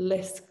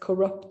less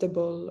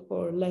corruptible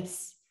or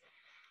less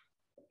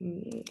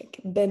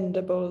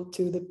bendable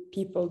to the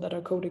people that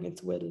are coding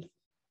its will?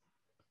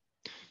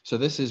 So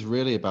this is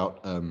really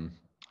about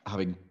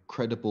having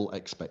credible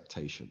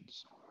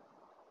expectations.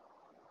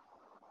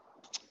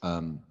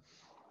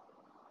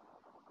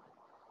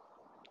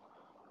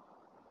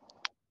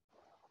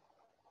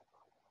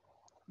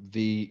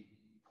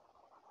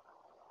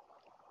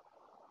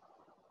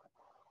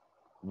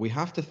 We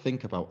have to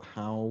think about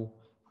how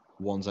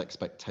one's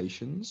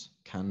expectations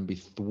can be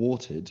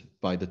thwarted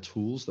by the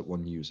tools that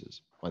one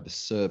uses, by the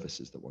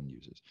services that one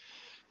uses.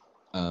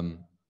 And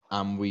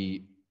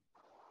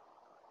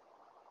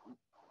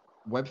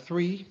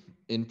Web3,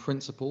 in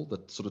principle, the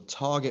sort of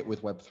target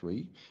with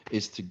Web3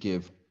 is to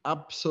give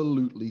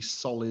absolutely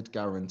solid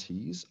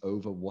guarantees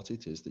over what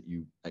it is that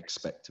you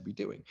expect to be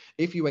doing.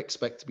 If you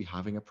expect to be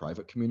having a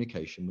private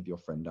communication with your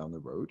friend down the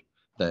road,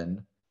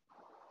 then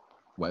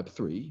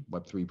Web3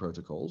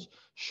 protocols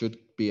should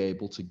be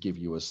able to give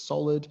you as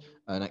solid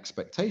an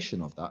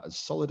expectation of that, as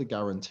solid a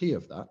guarantee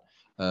of that,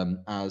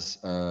 as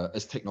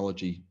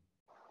technology,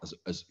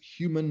 as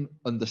human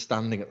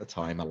understanding at the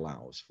time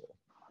allows for.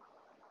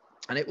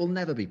 And it will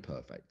never be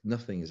perfect.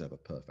 Nothing is ever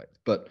perfect,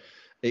 but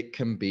it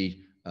can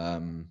be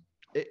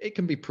it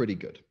can be pretty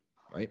good,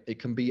 right? It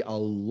can be a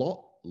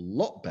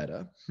lot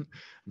better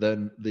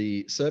than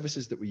the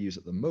services that we use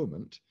at the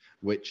moment,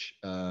 which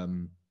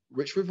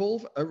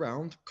revolve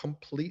around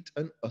complete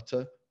and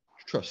utter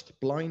trust,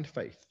 blind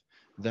faith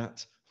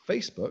that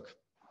Facebook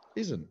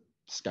isn't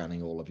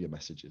scanning all of your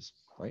messages,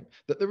 right?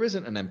 That there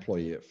isn't an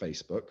employee at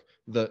Facebook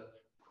that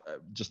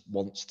just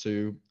wants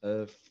to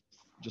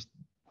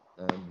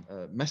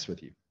mess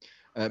with you.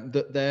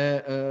 That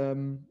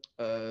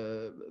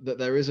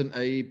there isn't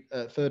a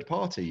third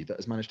party that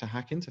has managed to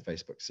hack into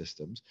Facebook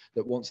systems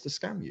that wants to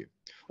scam you,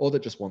 or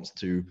that just wants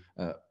to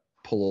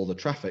pull all the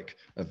traffic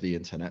of the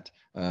internet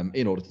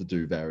in order to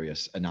do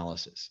various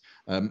analysis.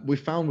 We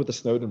found with the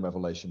Snowden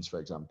revelations, for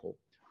example,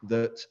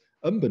 that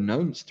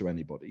unbeknownst to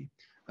anybody,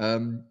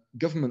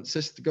 government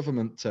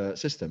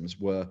systems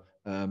were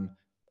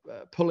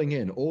pulling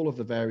in all of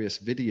the various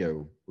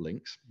video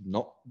links,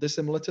 not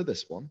dissimilar to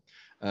this one,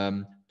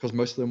 because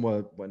most of them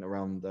went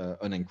around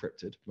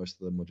unencrypted. Most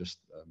of them were just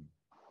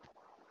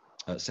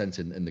sent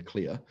in the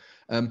clear.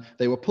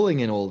 They were pulling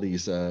in all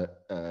these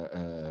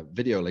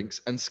video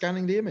links and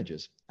scanning the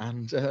images.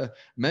 And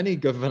many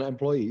government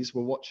employees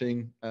were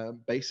watching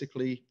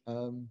basically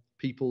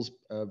people's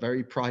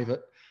very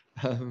private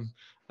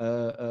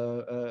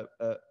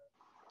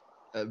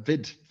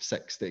vid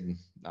sexting.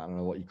 I don't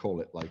know what you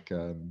call it, like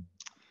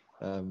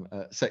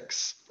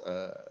sex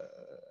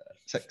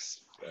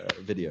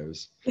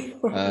videos.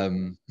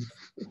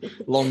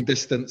 long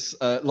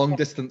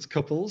distance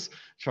couples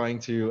trying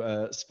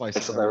to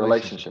spice up their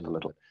relationship a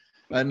little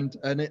bit.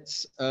 And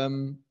it's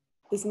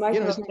this might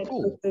it's not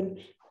cool.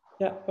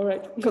 Yeah, all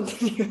right,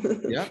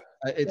 continue. Yeah,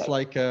 it's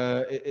like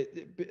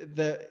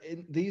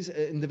these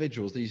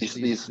individuals,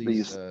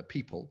 these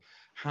people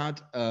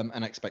had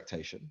an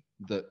expectation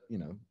that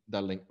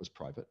their link was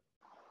private,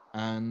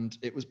 and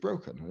it was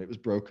broken. And it was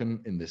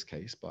broken in this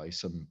case by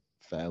some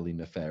fairly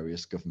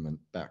nefarious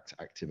government-backed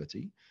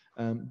activity.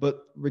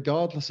 But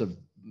regardless of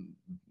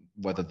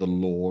whether the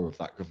law of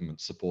that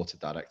government supported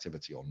that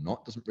activity or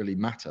not doesn't really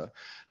matter.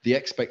 The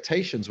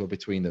expectations were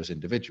between those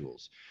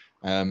individuals.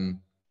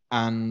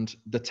 And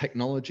the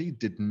technology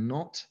did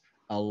not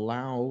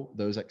allow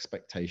those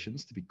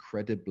expectations to be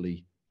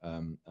credibly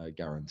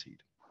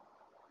guaranteed.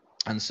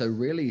 And so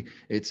really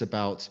it's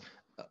about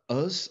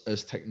us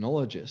as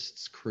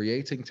technologists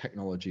creating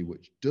technology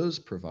which does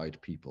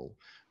provide people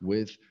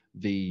with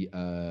the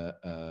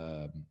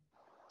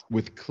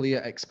with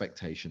clear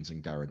expectations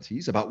and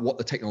guarantees about what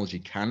the technology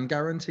can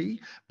guarantee,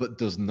 but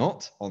does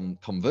not, on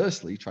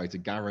conversely, try to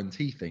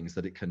guarantee things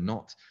that it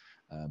cannot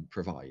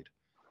provide.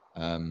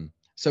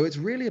 So it's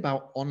really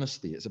about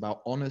honesty. It's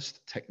about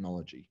honest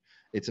technology.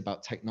 It's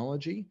about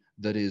technology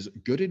that is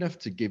good enough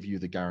to give you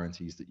the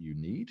guarantees that you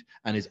need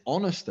and is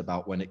honest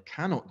about when it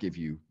cannot give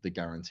you the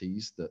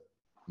guarantees that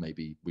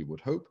maybe we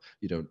would hope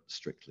you don't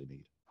strictly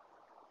need.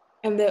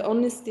 And the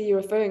honesty you're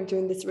referring to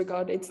in this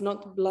regard, it's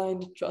not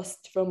blind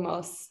trust from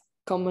us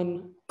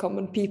common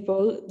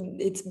people.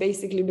 It's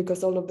basically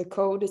because all of the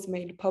code is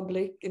made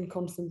public and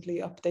constantly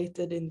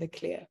updated in the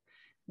clear.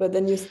 But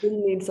then you still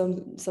need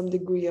some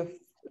degree of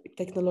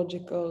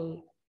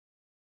technological,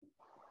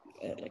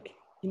 like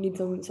you need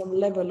some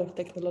level of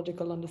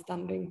technological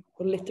understanding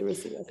or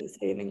literacy, as you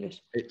say in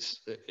English.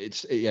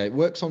 Yeah, it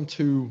works on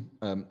two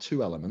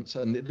elements,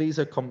 and these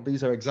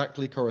are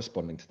exactly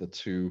corresponding to the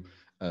two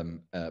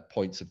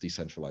points of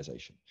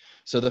decentralization.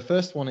 So the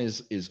first one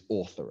is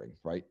authoring,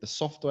 right? The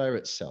software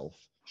itself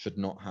should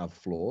not have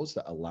flaws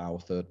that allow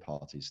third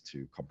parties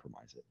to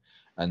compromise it.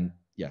 And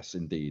yes,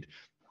 indeed,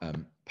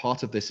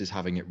 part of this is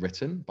having it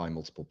written by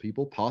multiple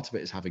people. Part of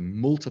it is having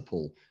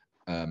multiple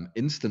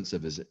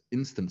instances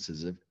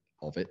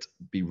of it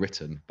be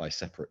written by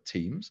separate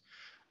teams.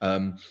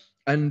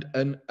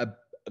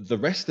 The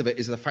rest of it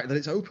is the fact that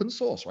it's open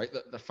source, right?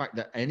 The fact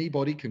that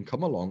anybody can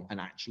come along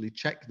and actually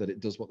check that it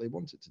does what they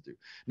want it to do.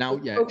 Now,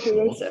 yeah,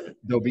 sure,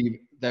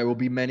 there will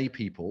be many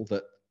people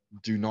that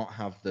do not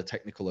have the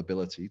technical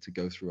ability to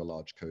go through a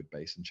large code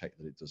base and check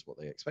that it does what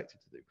they expect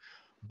it to do.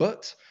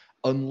 But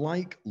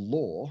unlike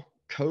law,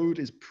 code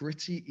is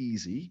pretty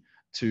easy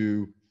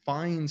to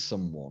find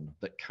someone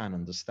that can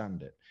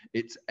understand it.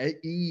 It's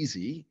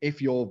easy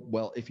if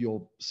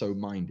you're so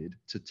minded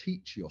to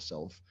teach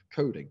yourself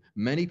coding.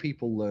 Many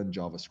people learn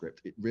JavaScript.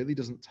 It really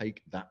doesn't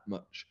take that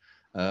much.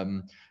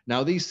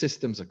 Now, these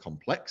systems are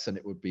complex, and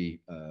it would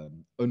be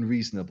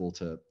unreasonable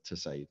to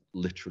say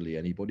literally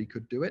anybody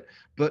could do it.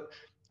 But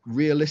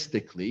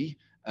realistically,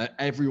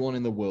 everyone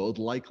in the world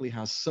likely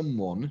has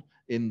someone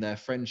in their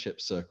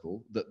friendship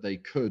circle that they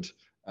could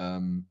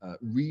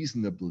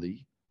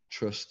reasonably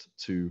trust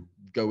to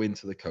go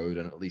into the code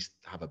and at least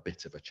have a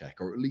bit of a check,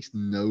 or at least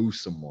know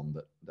someone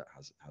that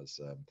has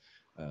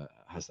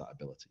that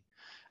ability.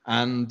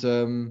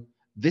 And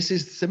this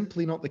is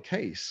simply not the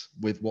case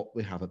with what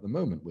we have at the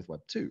moment with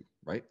Web 2,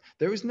 right?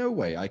 There is no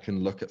way I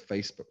can look at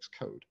Facebook's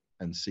code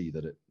and see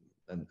that it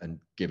and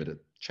give it a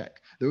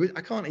check.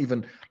 I can't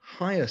even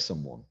hire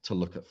someone to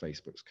look at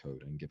Facebook's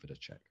code and give it a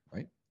check,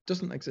 right?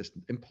 Doesn't exist,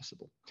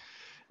 impossible.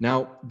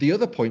 Now, the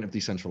other point of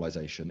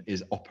decentralization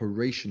is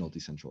operational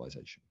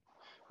decentralization,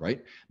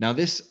 right? Now,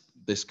 this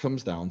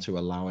comes down to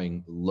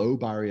allowing low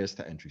barriers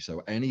to entry.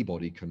 So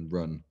anybody can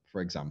run,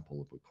 for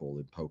example, if we call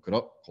it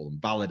Polkadot, call them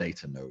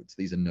validator nodes.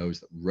 These are nodes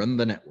that run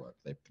the network.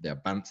 They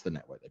advance the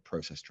network. They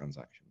process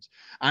transactions.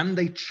 And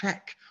they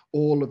check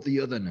all of the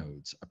other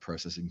nodes are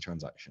processing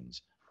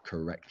transactions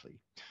correctly.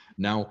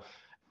 Now,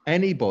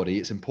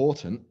 it's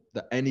important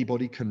that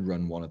anybody can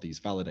run one of these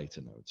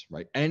validator nodes,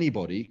 right?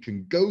 Anybody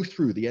can go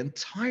through the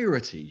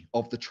entirety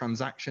of the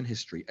transaction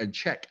history and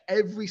check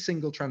every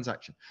single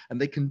transaction.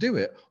 And they can do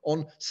it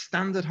on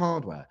standard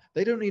hardware.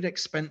 They don't need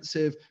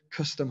expensive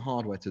custom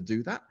hardware to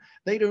do that.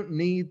 They don't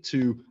need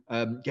to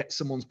get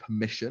someone's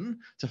permission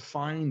to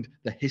find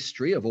the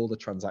history of all the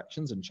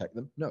transactions and check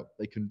them. No,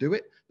 they can do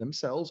it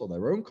themselves on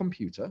their own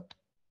computer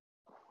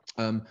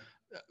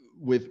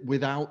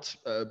without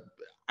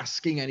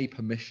asking any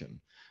permission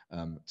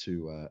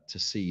to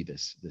see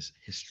this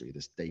history,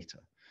 this data.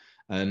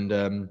 And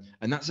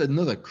that's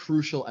another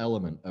crucial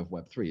element of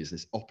Web3 is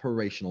this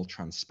operational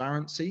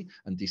transparency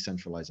and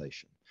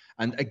decentralization.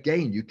 And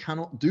again, you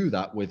cannot do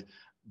that with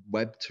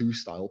Web2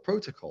 style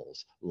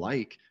protocols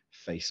like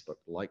Facebook,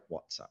 like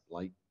WhatsApp,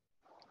 like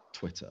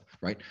Twitter,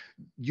 right?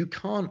 You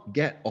can't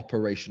get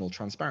operational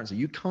transparency.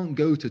 You can't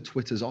go to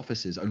Twitter's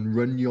offices and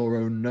run your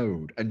own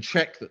node and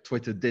check that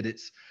Twitter did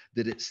its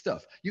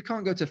stuff. You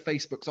can't go to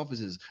Facebook's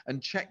offices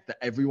and check that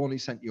everyone who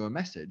sent you a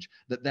message,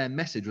 that their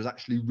message was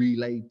actually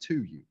relayed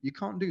to you. You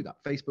can't do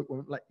that. Facebook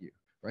won't let you,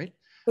 right?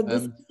 But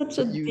this is such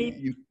a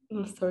deep.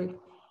 Sorry.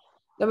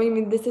 I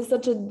mean, this is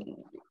such a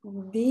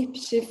deep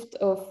shift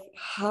of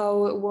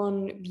how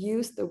one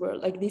views the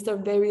world. Like these are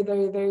very,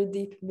 very, very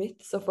deep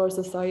myths of our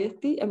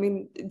society. I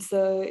mean, it's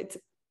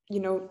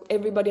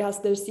everybody has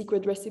their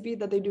secret recipe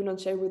that they do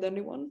not share with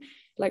anyone.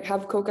 Like,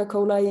 have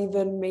Coca-Cola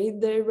even made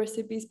their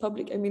recipes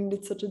public? I mean,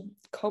 it's such a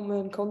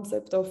common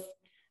concept of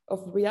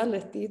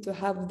reality to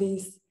have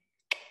these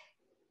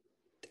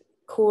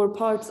core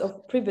parts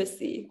of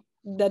privacy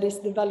that is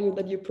the value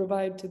that you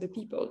provide to the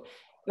people.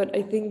 But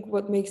I think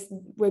what makes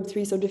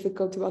Web3 so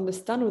difficult to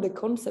understand, or the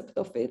concept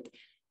of it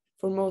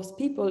for most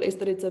people, is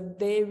that it's a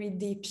very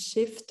deep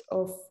shift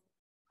of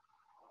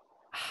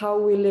how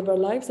we live our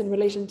lives in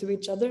relation to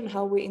each other and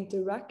how we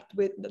interact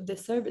with the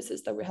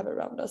services that we have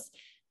around us.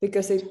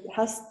 Because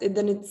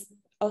then it's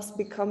us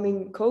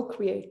becoming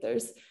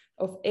co-creators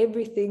of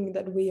everything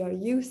that we are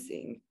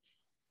using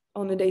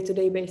on a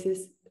day-to-day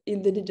basis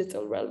in the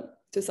digital realm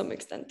to some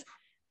extent,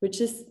 which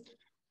is,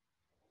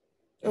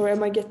 or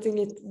am I getting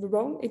it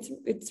wrong?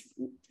 It's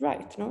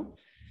right, no?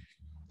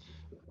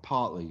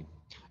 Partly,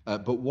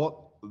 but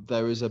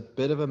there is a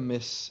bit of a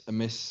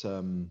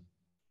miscomprehension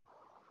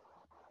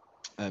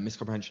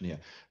here.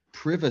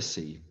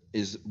 Privacy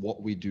is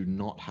what we do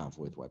not have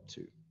with Web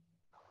 2.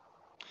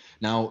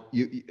 Now,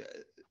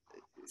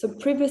 so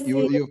privacy.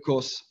 You of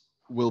course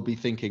will be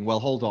thinking, well,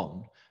 hold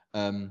on.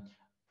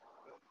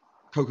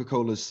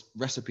 Coca-Cola's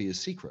recipe is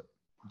secret,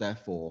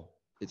 therefore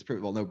it's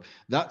private. Well, no,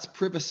 that's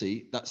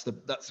privacy. That's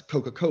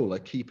Coca-Cola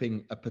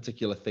keeping a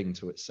particular thing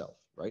to itself,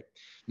 right?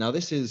 Now,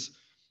 that's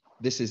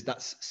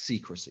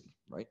secrecy,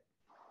 right?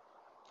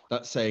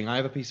 That's saying I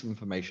have a piece of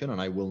information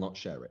and I will not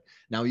share it.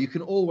 Now, you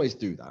can always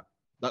do that.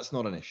 That's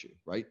not an issue,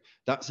 right?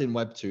 That's in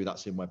Web 2,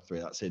 that's in Web 3,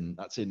 that's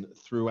in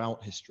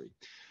throughout history.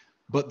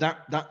 But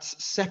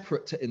that's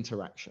separate to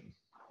interaction,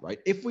 right?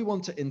 If we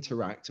want to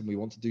interact and we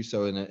want to do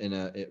so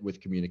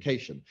with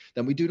communication,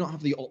 then we do not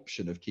have the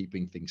option of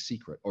keeping things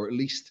secret, or at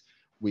least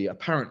we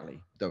apparently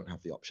don't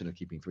have the option of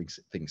keeping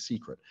things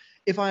secret.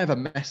 If I have a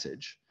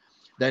message,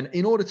 then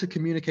in order to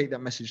communicate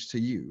that message to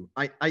you,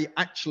 I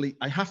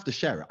have to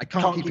share it. I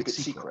can't keep it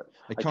secret.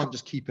 I can't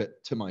just keep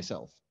it to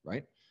myself,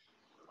 right?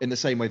 In the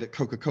same way that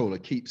Coca-Cola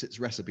keeps its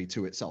recipe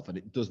to itself and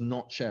it does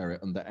not share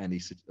it under any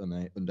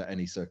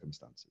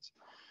circumstances.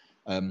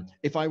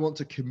 If I want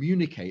to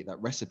communicate that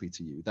recipe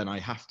to you, then I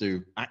have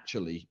to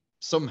actually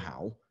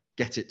somehow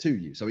get it to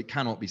you. So it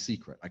cannot be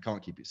secret. I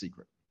can't keep it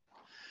secret.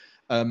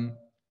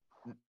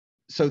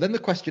 So then the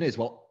question is,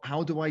 well,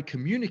 how do I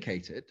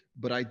communicate it?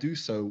 But I do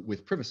so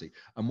with privacy.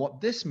 And what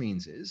this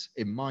means is,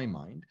 in my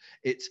mind,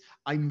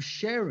 I'm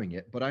sharing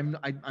it, but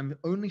I'm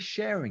only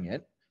sharing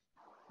it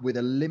with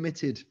a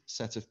limited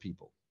set of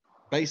people.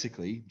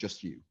 Basically,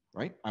 just you,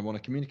 right? I want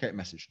to communicate a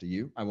message to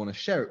you. I want to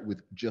share it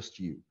with just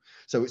you.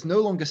 So it's no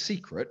longer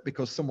secret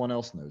because someone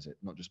else knows it,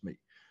 not just me.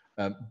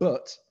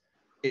 But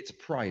it's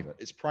private.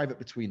 It's private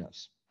between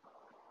us.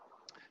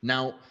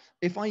 Now,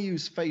 if I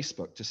use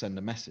Facebook to send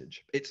a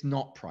message, it's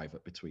not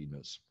private between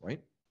us,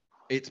 right?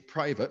 It's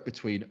private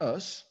between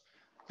us,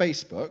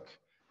 Facebook,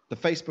 the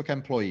Facebook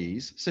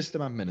employees,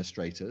 system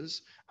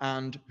administrators,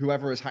 and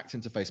whoever has hacked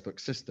into Facebook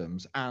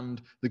systems,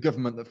 and the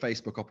government that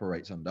Facebook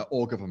operates under,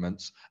 or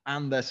governments,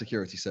 and their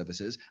security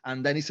services,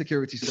 and any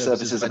security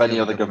services of any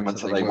other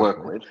governments that they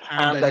work with,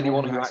 and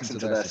anyone who hacks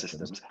into their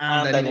systems,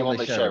 and anyone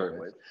they share it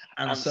with,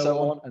 and so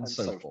on and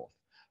so forth.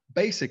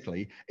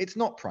 Basically, it's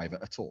not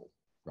private at all,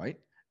 right?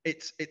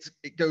 It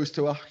goes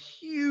to a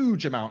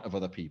huge amount of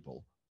other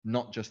people,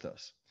 not just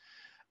us.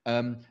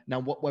 Now,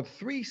 what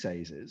Web3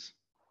 says is,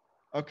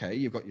 okay,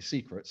 you've got your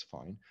secrets,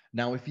 fine.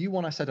 Now, if you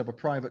want to set up a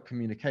private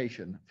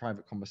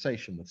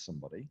conversation with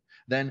somebody,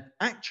 then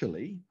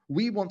actually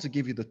we want to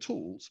give you the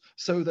tools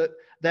so that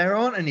there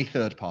aren't any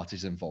third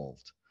parties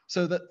involved,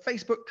 so that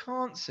Facebook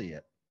can't see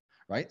it,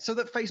 right? So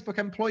that Facebook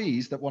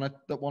employees that want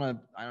to,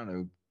 I don't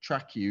know,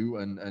 track you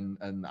and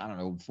I don't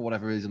know, for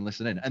whatever reason,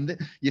 listen in. And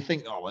you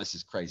think, oh, well, this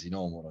is crazy.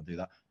 No one want to do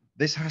that.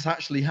 This has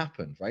actually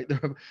happened, right?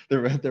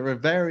 There are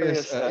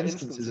various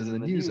instances in the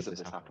news of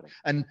this happening.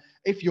 And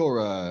if you're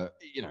a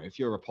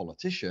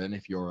politician,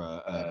 if you're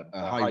a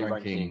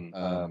high-ranking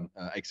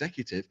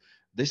executive,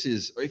 this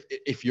is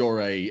if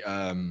you're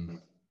an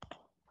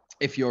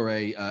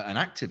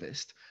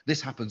activist,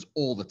 this happens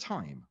all the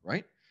time,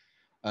 right?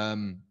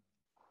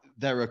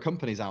 There are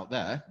companies out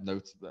there.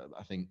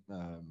 I think.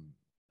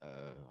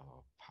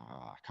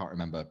 I can't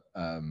remember.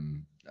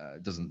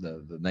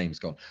 The name's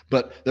gone.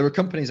 But there are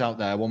companies out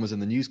there. One was in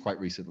the news quite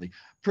recently,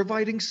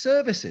 providing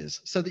services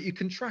so that you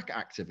can track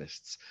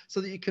activists, so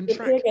that you can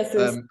track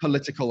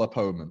political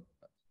opponent.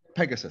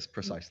 Pegasus,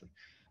 precisely.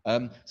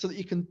 So that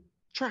you can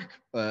track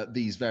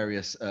these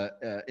various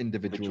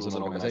individuals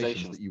and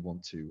organizations that you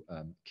want to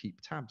keep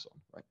tabs on.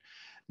 Right.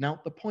 Now,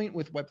 the point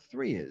with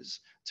Web3 is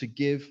to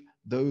give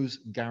those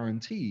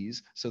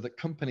guarantees so that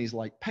companies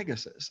like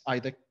Pegasus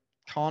either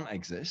can't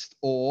exist,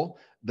 or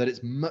that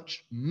it's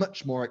much,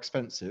 much more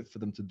expensive for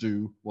them to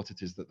do what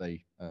it is that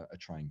they are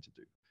trying to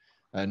do.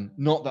 And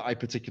not that I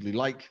particularly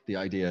like the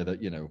idea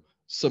that,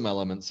 some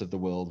elements of the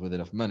world with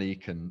enough money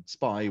can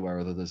spy where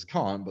others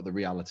can't, but the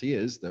reality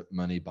is that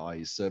money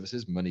buys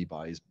services, money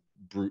buys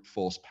brute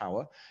force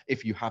power.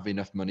 If you have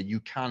enough money,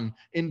 you can,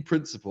 in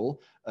principle,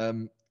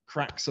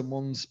 crack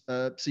someone's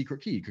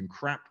secret key. You can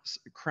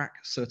crack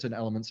certain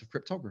elements of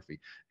cryptography.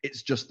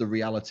 It's just the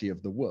reality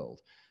of the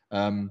world.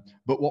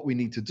 But what we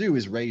need to do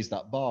is raise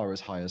that bar as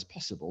high as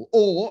possible,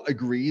 or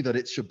agree that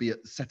it should be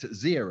set at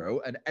 0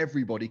 and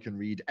everybody can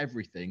read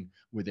everything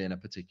within a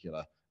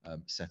particular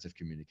set of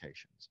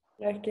communications.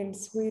 Like in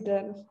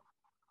Sweden,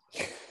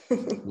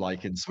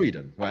 Like in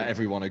Sweden, where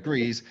everyone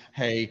agrees,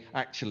 hey,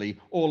 actually,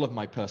 all of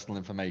my personal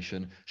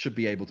information should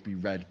be able to be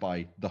read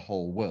by the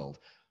whole world.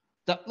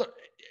 That, look,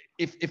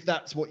 if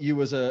that's what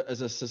you as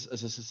a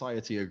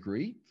society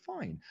agree,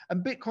 fine.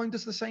 And Bitcoin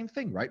does the same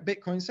thing, right?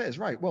 Bitcoin says,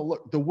 right, well,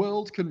 look, the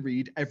world can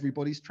read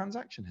everybody's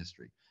transaction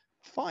history.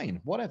 Fine,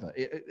 whatever,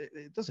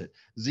 it does it.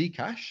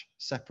 Zcash,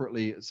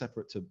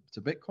 separate to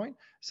Bitcoin,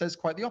 says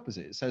quite the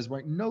opposite. It says,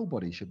 right,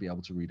 nobody should be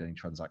able to read any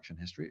transaction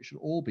history. It should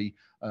all be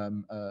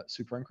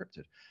super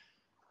encrypted.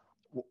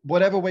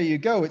 Whatever way you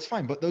go, it's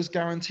fine, but those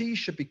guarantees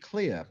should be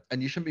clear,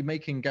 and you shouldn't be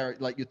making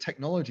like your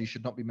technology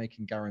should not be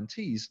making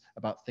guarantees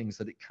about things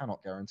that it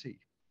cannot guarantee.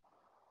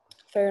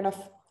 Fair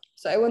enough.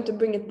 So I want to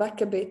bring it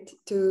back a bit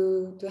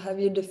to have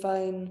you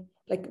define,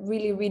 like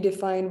really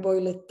redefine,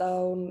 boil it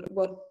down.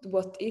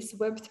 What is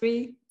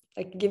Web3?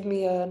 Like, give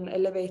me an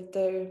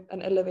elevator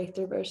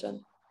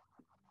version.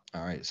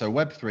 All right. So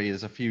Web3,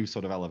 there's a few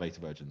sort of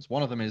elevator versions.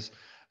 One of them is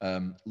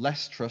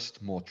less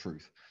trust, more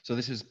truth. So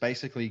this is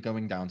basically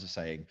going down to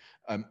saying,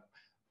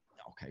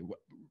 okay,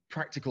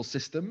 practical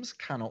systems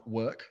cannot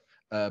work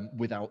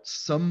without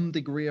some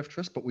degree of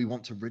trust, but we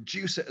want to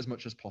reduce it as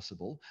much as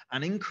possible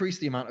and increase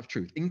the amount of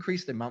truth,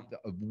 increase the amount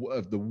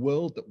of the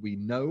world that we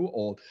know,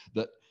 or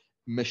that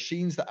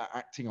machines that are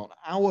acting on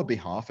our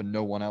behalf and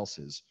no one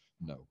else's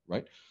know,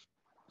 right?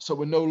 So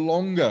we're no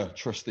longer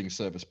trusting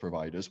service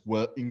providers.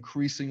 We're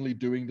increasingly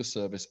doing the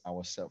service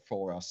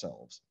for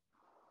ourselves.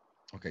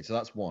 Okay, so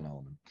that's one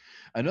element.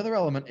 Another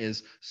element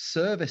is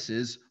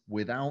services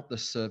without the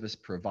service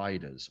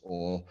providers,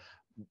 or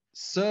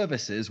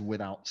services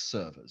without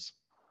servers.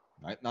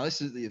 Right? Now,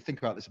 think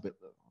about this a bit.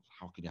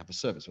 How can you have a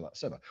service without a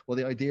server? Well,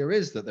 the idea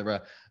is that there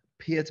are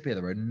peer-to-peer,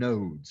 there are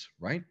nodes,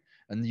 right?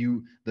 And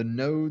the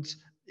nodes,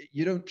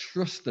 you don't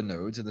trust the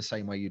nodes in the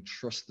same way you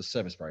trust the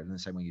service provider, in the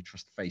same way you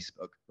trust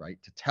Facebook,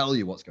 right? To tell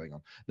you what's going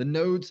on. The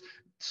nodes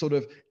sort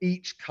of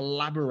each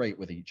collaborate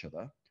with each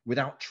other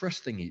without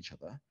trusting each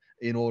other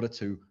in order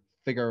to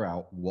figure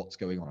out what's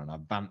going on and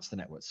advance the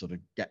network, sort of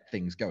get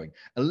things going.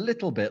 A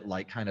little bit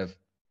like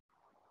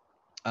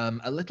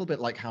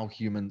how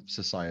human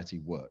society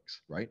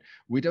works, right?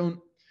 We don't,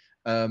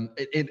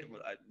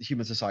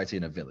 human society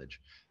in a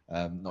village,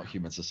 not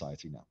human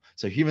society now.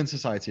 So human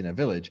society in a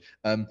village,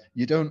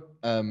 you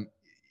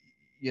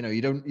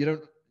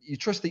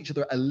trust each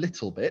other a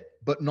little bit,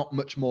 but not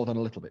much more than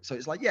a little bit. So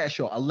it's like, yeah,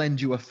 sure, I'll lend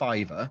you a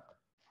 $5,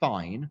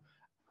 fine.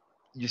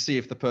 You see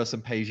if the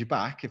person pays you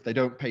back. If they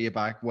don't pay you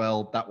back,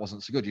 well, that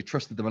wasn't so good. You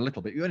trusted them a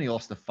little bit. You only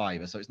lost a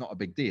 $5, so it's not a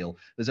big deal.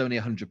 There's only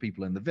 100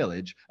 people in the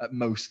village. At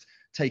most,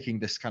 taking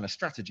this kind of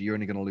strategy, you're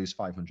only going to lose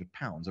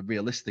 £500. And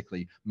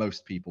realistically,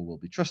 most people will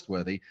be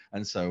trustworthy.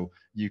 And so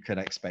you can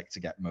expect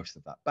to get most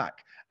of that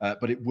back.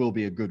 But it will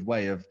be a good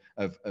way of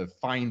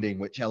finding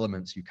which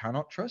elements you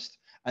cannot trust.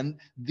 And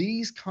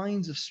these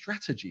kinds of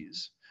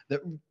strategies,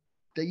 that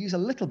they use a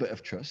little bit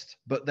of trust,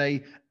 but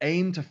they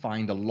aim to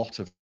find a lot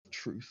of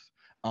truth,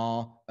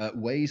 are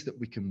ways that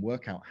we can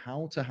work out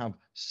how to have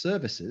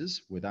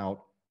services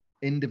without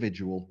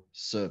individual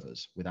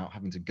servers, without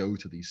having to go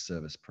to these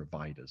service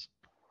providers.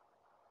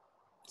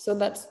 So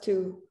that's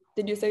two.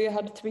 Did you say you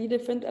had 3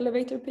 different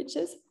elevator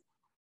pitches?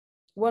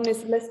 One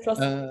is less trust,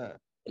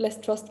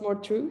 more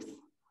truth.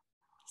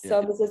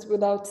 Services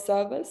without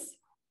service.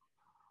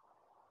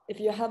 If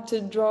you had to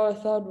draw a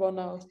third one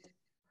out.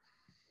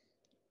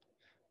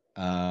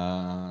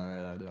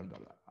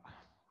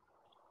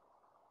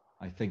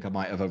 I think I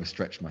might have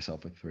overstretched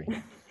myself with 3.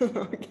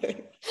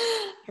 Okay,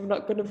 I'm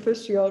not going to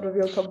push you out of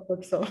your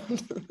comfort zone.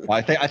 Well,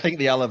 I think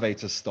the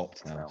elevator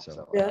stopped now,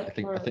 so yeah, I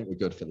think we're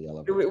good for the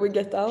elevator. Do we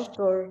get out,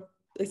 or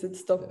is it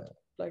stopped? Yeah.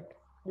 Like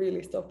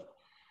really stopped?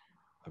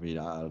 I mean,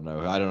 I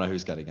don't know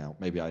who's getting out.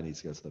 Maybe I need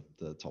to go to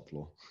the top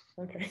floor.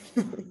 Okay.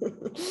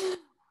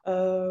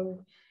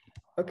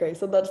 Okay,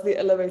 so that's the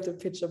elevator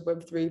pitch of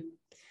Web3,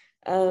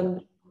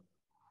 and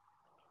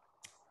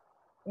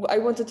I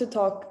wanted to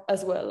talk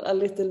as well a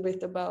little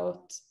bit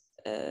about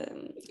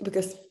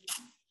because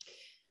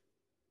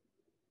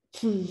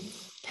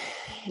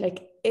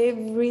like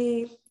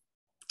every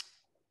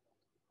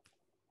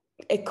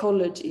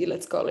ecology,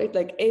 let's call it,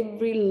 like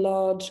every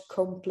large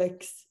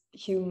complex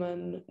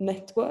human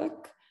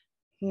network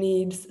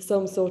needs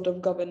some sort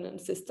of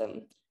governance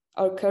system.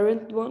 Our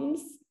current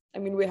ones, I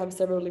mean, we have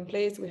several in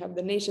place. We have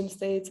the nation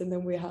states, and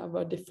then we have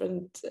a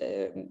different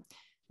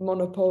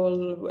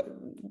monopole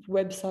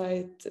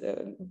website,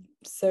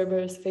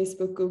 servers,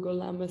 Facebook,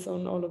 Google,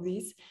 Amazon, all of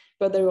these,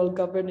 but they're all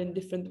governed in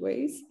different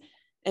ways.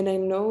 And I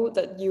know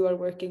that you are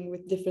working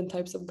with different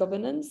types of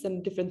governance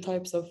and different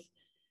types of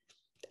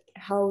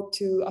how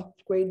to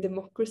upgrade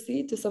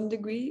democracy to some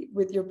degree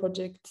with your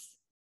projects,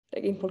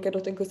 like in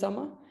Polkadot and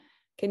Kusama.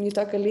 Can you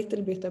talk a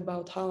little bit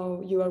about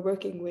how you are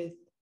working with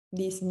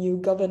these new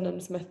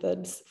governance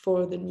methods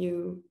for the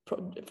new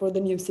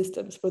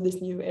systems for this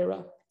new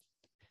era?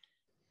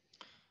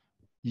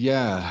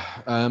 Yeah.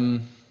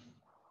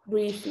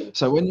 Briefly.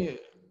 So when you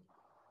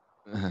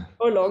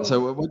or long.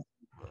 So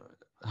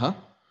huh?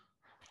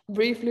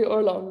 Briefly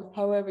or long,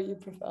 however you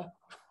prefer.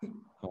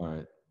 All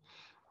right.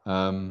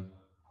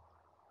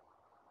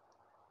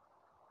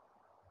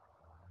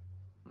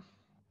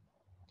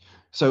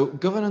 So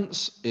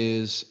governance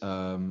is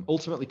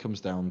ultimately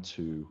comes down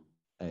to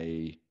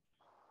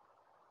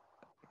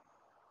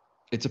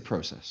it's a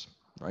process,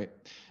 right?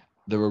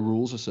 There are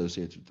rules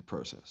associated with the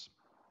process.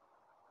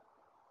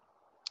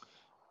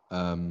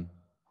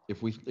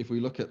 If we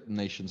look at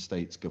nation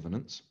states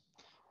governance,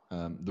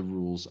 the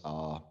rules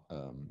are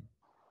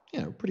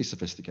pretty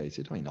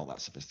sophisticated. I mean, not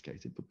that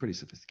sophisticated, but pretty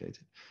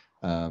sophisticated.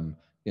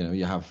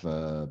 You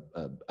have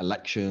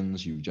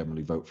elections. You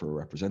generally vote for a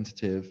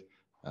representative.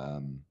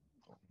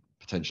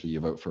 Potentially, you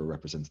vote for a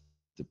representative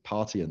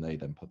party, and they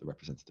then put the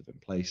representative in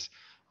place.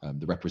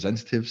 The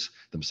representatives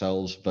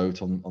themselves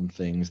vote on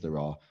things. There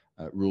are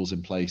rules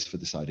in place for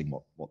deciding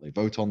what they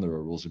vote on. There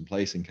are rules in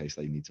place in case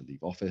they need to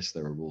leave office.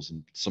 There are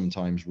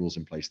sometimes rules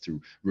in place to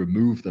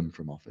remove them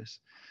from office.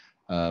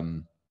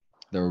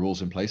 There are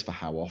rules in place for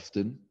how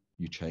often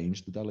you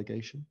change the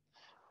delegation.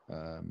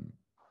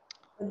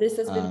 This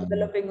has been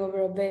developing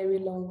over a very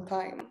long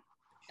time.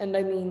 And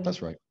I mean,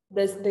 that's right.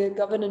 There's the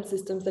governance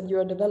systems that you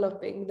are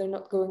developing. They're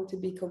not going to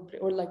be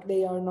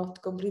they are not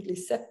completely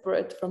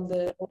separate from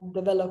the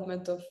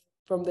development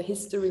from the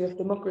history of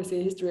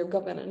democracy, history of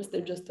governance. They're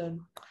just a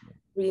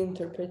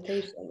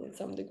reinterpretation in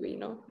some degree,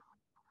 no?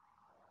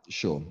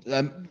 Sure.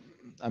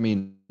 I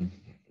mean,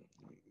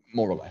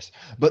 more or less.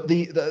 But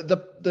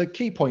the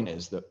key point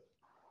is that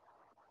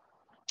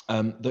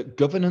that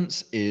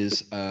governance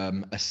is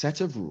a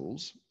set of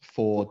rules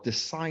for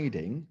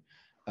deciding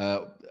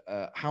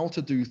how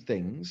to do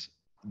things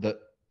that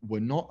were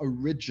not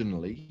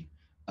originally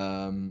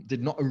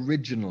did not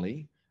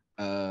originally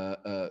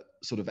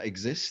sort of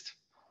exist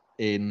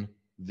in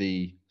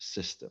the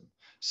system.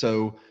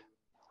 So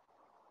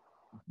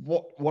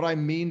what I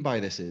mean by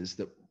this is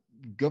that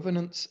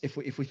governance, if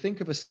we think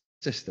of a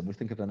system, we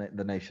think of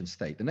the nation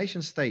state. The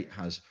nation state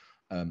has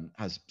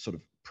sort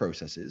of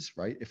processes,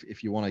 right?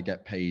 If you want to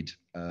get paid,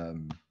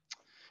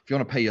 if you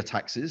want to pay your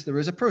taxes, there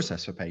is a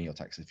process for paying your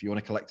taxes. If you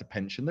want to collect a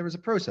pension, there is a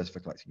process for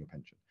collecting your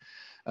pension.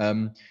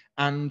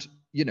 And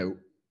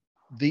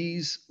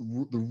the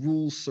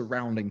rules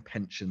surrounding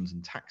pensions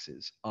and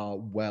taxes are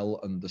well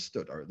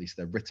understood, or at least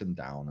they're written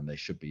down, and they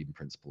should be in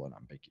principle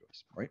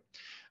unambiguous, right?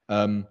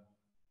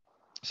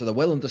 So they're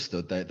well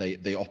understood.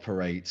 They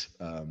operate,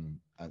 and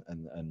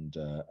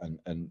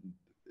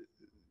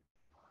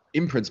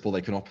in principle,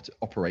 they can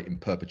operate in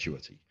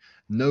perpetuity.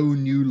 No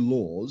new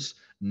laws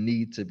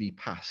need to be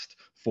passed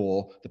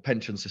for the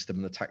pension system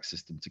and the tax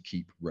system to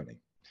keep running,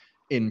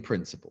 in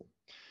principle.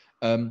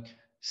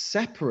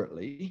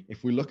 Separately,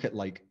 if we look at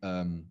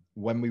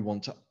when we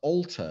want to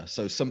alter,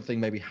 so something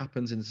maybe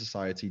happens in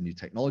society, new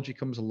technology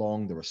comes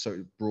along, there are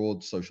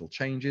broad social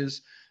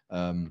changes.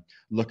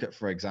 Look at,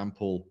 for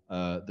example,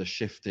 the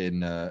shift in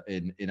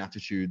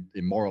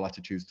moral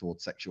attitudes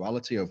towards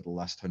sexuality over the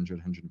last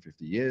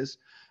 150 years.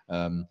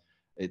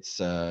 It's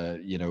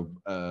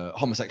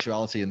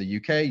homosexuality in the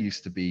UK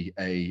used to be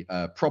a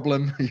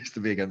problem, used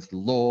to be against the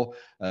law.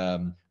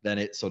 Then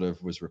it sort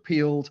of was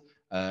repealed,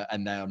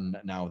 and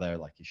now they're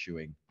like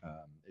issuing.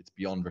 It's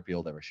beyond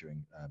repeal. They're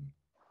issuing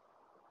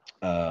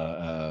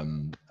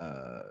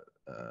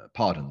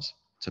pardons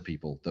to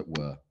people that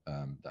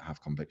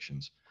have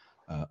convictions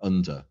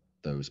under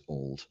those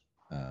old,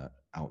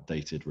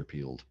 outdated,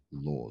 repealed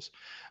laws.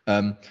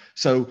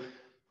 So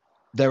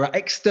there are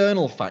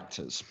external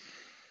factors.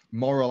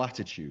 Moral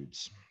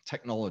attitudes,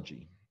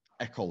 technology,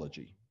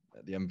 ecology,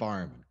 the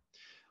environment.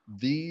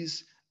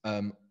 These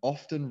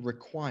often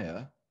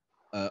require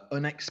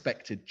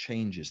unexpected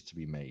changes to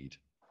be made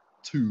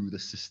to the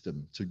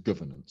system, to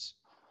governance.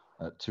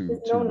 It's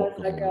known as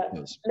like a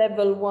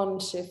level 1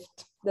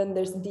 shift. Then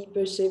there's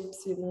deeper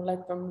shifts,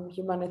 like from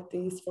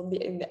humanities,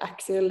 in the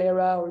axial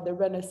era or the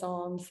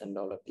Renaissance and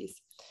all of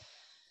these.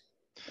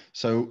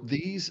 So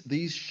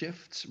these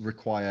shifts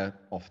require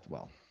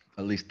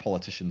at least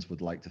politicians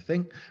would like to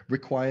think,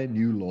 require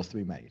new laws to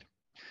be made.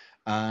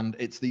 And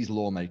it's these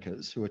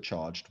lawmakers who are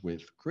charged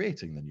with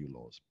creating the new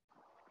laws.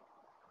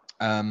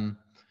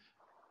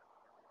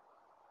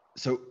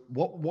 So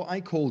what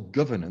I call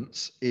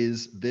governance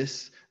is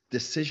this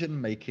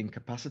decision-making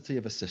capacity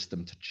of a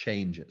system to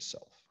change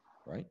itself,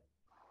 right?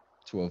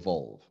 To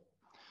evolve.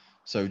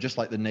 So just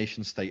like the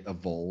nation state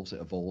evolves,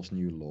 it evolves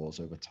new laws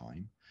over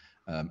time.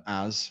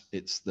 As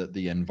it's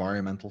the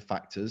environmental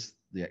factors,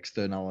 the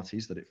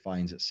externalities that it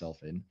finds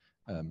itself in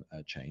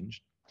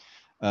changed.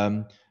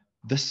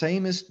 The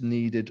same is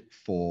needed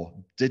for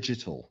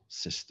digital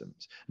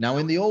systems. Now,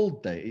 in the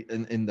old day,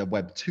 in the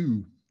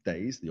Web2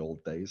 days, the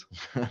old days,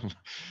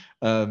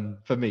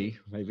 for me,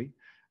 maybe,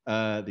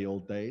 the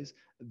old days,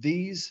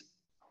 these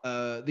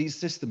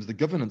systems, the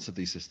governance of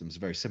these systems is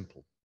very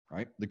simple,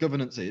 right? The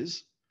governance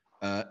is,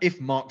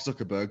 if Mark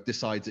Zuckerberg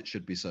decides it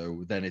should be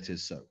so, then it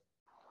is so.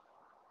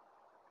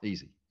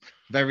 Easy.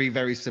 Very,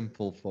 very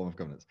simple form of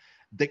governance.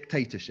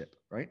 Dictatorship,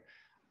 right?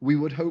 We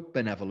would hope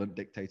benevolent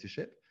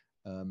dictatorship.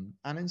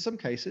 And in some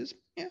cases,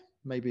 yeah,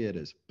 maybe it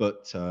is,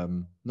 but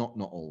not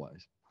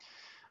always.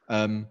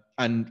 And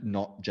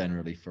not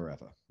generally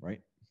forever,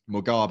 right?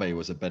 Mugabe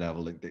was a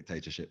benevolent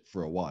dictatorship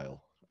for a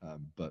while,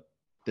 but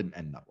didn't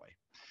end that way.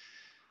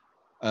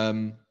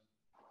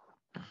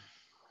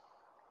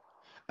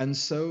 And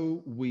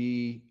so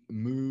we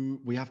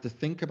have to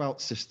think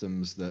about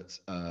systems that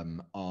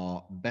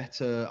are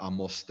better, are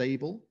more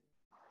stable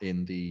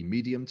in the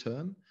medium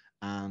term,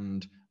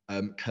 and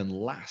can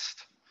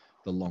last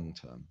the long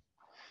term.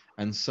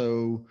 And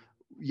so,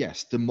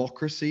 yes,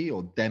 democracy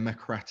or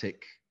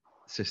democratic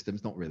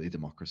systems, not really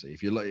democracy.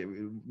 If you look,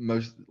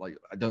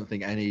 I don't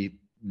think any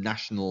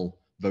national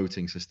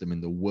voting system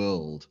in the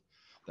world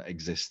that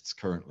exists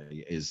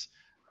currently is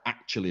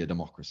actually a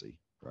democracy,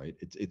 right?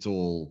 It's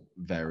all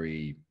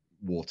very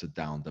watered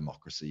down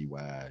democracy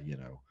where,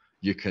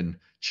 you can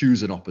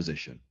choose an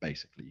opposition,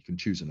 basically. You can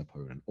choose an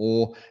opponent.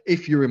 Or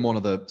if you're in one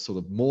of the sort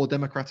of more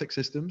democratic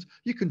systems,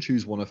 you can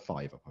choose one of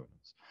 5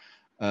 opponents.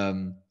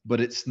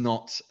 But it's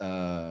not,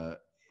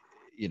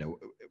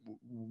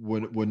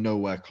 we're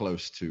nowhere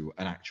close to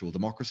an actual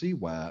democracy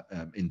where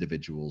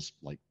individuals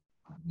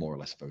more or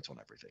less vote on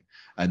everything.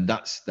 And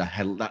that's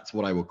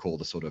what I would call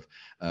the sort of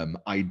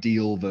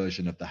ideal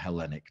version of the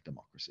Hellenic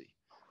democracy,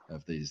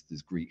 of these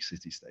Greek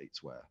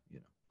city-states where,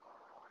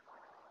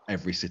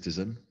 every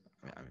citizen,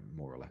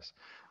 more or less,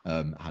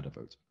 had a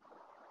vote.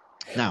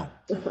 Now,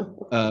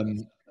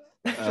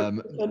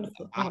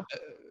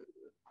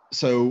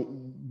 so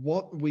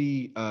what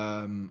we're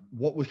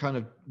kind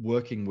of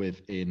working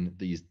with in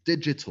these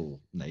digital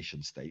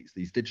nation states,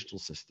 these digital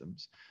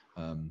systems,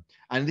 and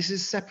this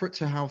is separate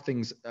to how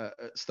things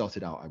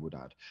started out, I would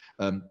add.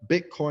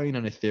 Bitcoin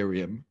and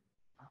Ethereum,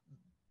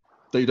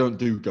 they don't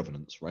do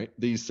governance, right?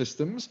 These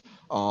systems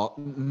are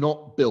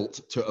not built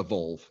to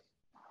evolve.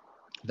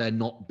 They're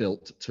not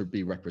built to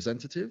be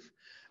representative.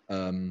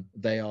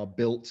 They are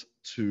built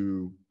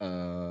to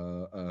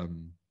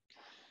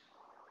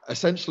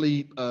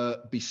essentially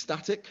be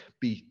static,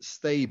 be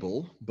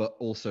stable, but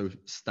also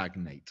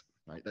stagnate,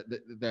 right?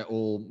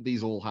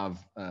 These all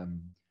have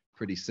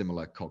pretty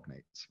similar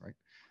cognates, right?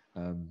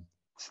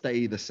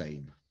 Stay the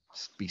same,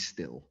 be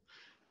still,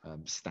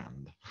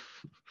 stand.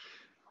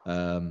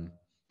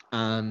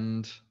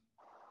 And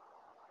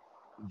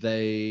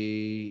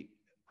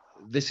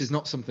this is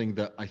not something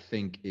that I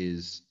think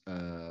is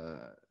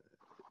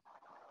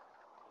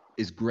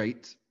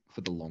great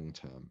for the long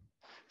term.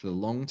 For the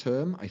long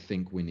term, I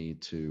think we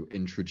need to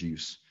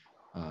introduce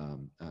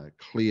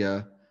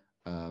clear,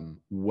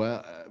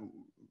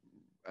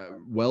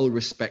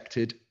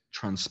 well-respected,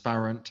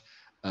 transparent,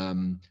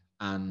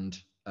 and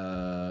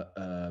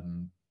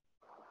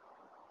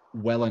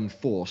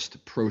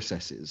well-enforced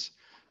processes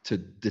to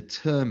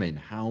determine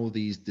how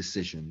these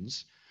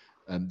decisions,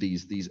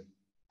 these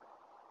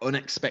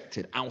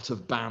unexpected,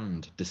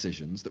 out-of-band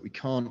decisions that we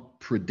can't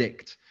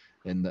predict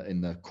in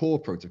the core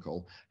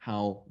protocol,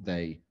 how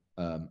they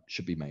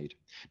should be made.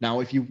 Now,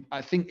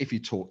 I think if you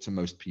talk to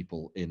most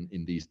people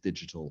in these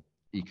digital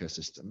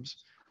ecosystems,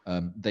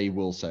 they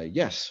will say,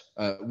 yes,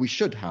 we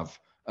should have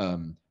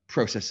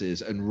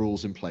processes and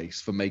rules in place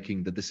for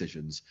making the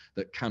decisions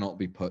that cannot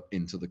be put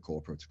into the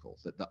core protocol,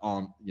 that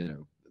aren't,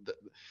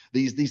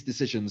 these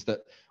decisions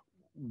that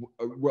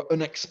were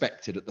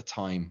unexpected at the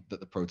time that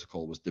the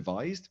protocol was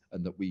devised,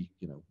 and that we,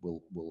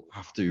 will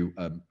have to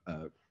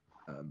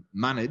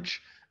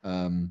manage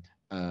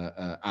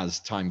as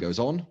time goes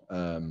on,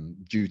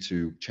 due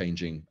to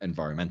changing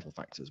environmental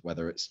factors,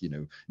 whether it's,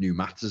 new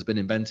maths has been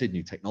invented,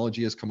 new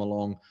technology has come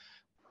along,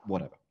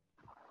 whatever.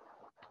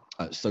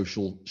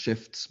 Social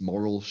shifts,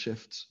 moral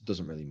shifts,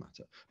 doesn't really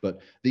matter.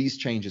 But these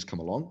changes come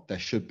along. There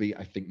should be,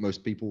 I think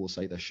most people will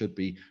say, there should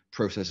be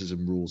processes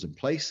and rules in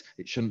place.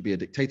 It shouldn't be a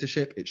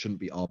dictatorship. It shouldn't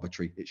be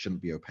arbitrary. It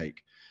shouldn't be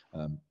opaque.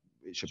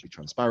 It should be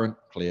transparent,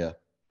 clear,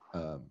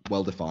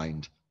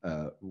 well-defined,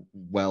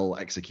 well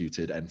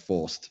executed,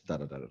 enforced,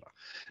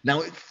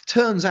 Now, it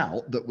turns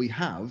out that we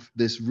have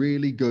this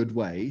really good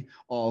way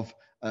of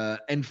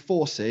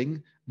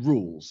enforcing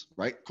rules,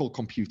 right, called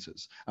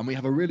computers. And we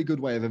have a really good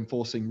way of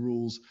enforcing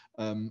rules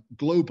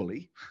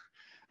globally.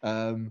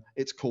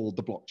 It's called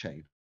the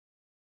blockchain.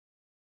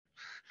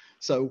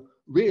 So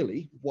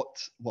really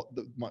what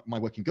my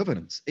work in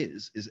governance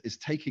is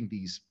taking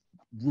these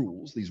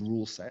rules, these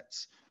rule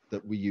sets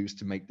that we use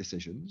to make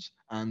decisions,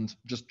 and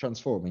just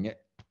transforming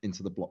it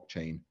into the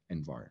blockchain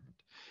environment.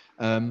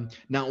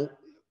 Now,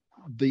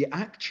 the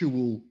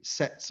actual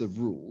sets of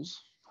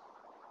rules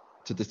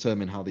to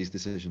determine how these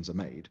decisions are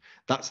made,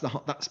 that's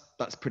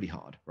pretty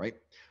hard, right?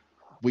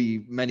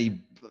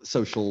 Many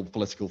social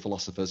political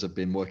philosophers have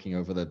been working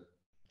over the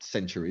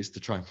centuries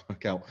to try and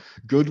work out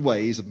good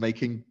ways of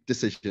making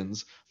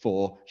decisions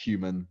for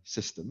human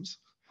systems.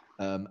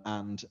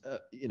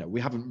 We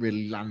haven't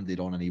really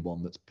landed on any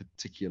one that's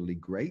particularly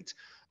great.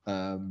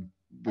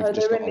 We've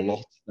just got a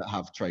lot that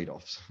have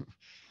trade-offs.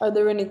 Are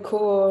there any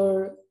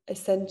core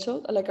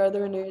essentials? Are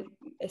there any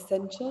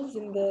essentials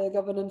in the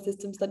governance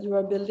systems that you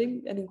are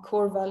building? Any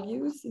core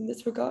values in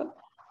this regard?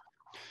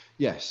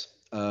 Yes.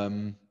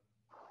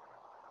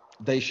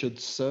 They should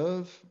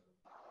serve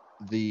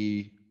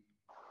the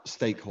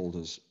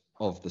stakeholders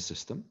of the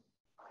system.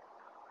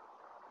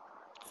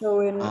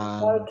 So in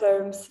our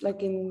terms,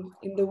 in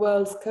the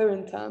world's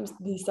current terms,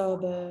 these are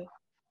the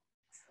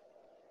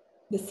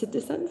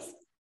citizens?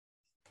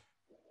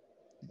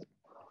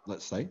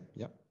 Let's say,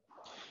 yeah.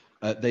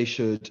 They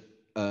should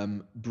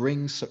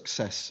bring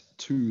success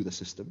to the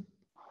system,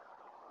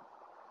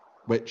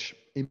 which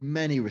in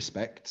many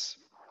respects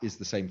is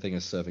the same thing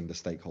as serving the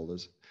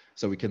stakeholders.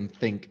 So we can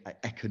think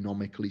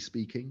economically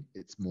speaking,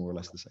 it's more or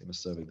less the same as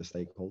serving the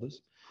stakeholders.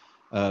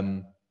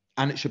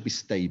 And it should be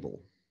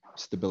stable.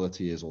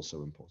 Stability is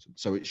also important.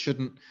 So it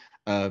shouldn't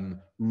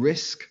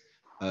risk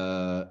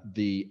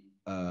the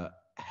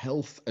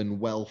health and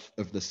wealth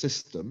of the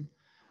system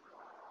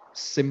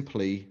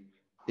simply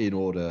in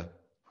order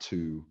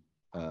to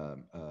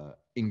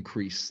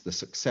increase the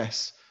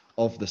success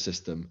of the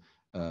system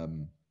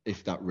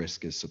if that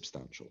risk is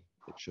substantial.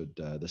 It should,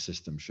 the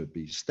system should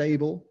be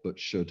stable, but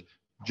should,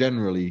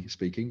 generally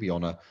speaking, be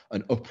on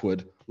an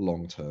upward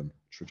long-term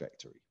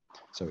trajectory.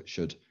 So it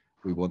should,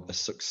 we want a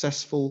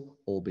successful,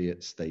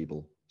 albeit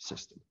stable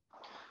system.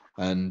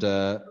 And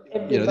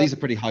you know, these are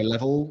pretty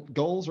high-level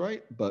goals,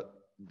 right? But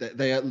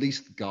they at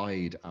least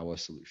guide our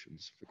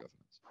solutions for governance.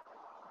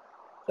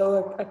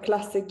 So a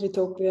classic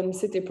utopian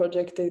city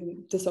project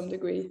to some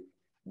degree,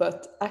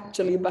 but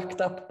actually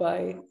backed up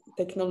by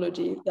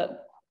technology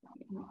that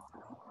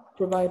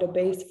provide a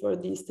base for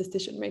these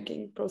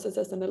decision-making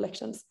processes and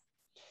elections.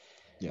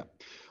 Yeah.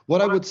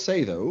 What I would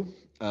say though,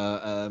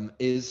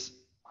 is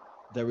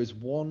there is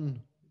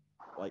one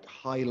like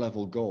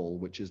high-level goal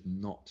which is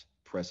not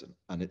present,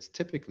 and it's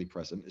typically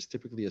present. It's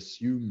typically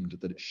assumed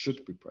that it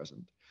should be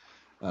present,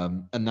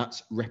 and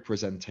that's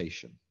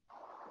representation.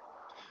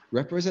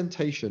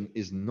 Representation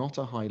is not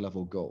a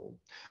high-level goal.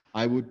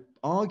 I would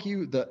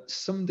argue that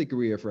some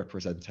degree of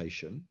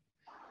representation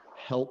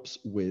helps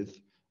with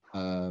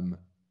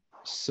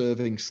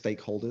serving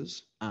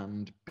stakeholders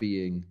and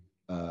being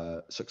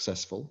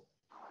successful,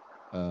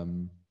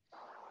 and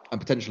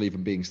potentially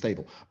even being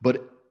stable.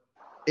 But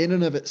in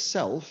and of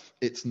itself,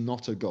 it's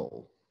not a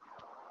goal.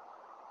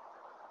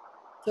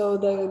 So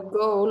the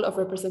goal of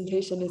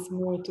representation is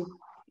more to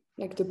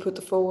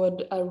put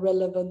forward a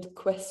relevant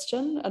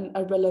question and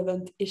a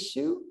relevant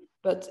issue,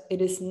 but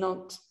it is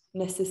not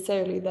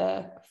necessarily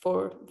there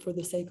for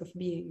the sake of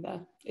being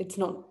there. It's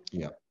not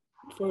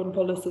foreign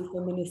policy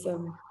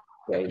feminism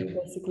where you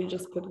basically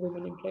just put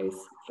women in place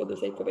for the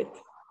sake of it.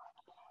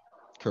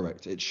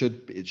 Correct. It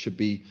should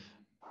be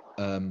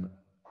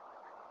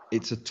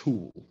it's a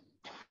tool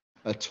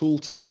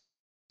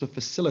to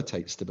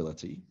facilitate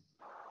stability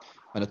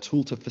and a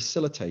tool to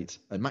facilitate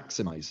and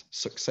maximize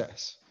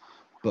success,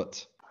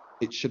 but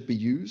it should be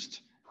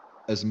used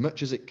as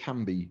much as it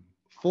can be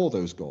for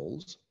those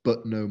goals,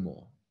 but no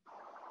more.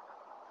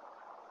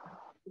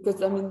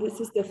 Because I mean, this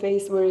is the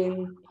phase we're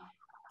in.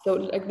 So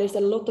like there's a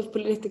lot of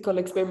political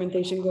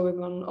experimentation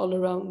going on all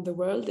around the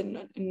world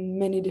in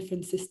many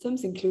different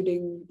systems,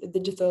 including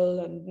digital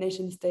and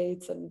nation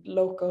states and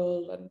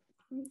local and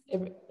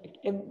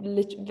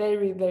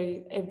very,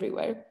 very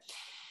everywhere.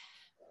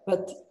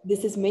 But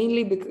this is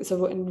mainly because,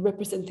 so in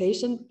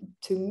representation,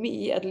 to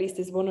me at least,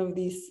 is one of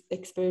these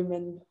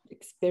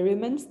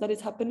experiments that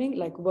is happening.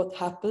 Like, what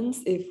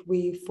happens if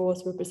we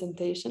force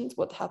representations?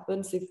 What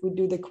happens if we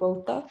do the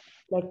quota?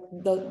 Like,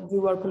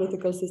 do our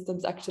political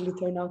systems actually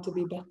turn out to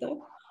be better?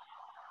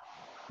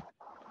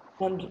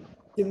 And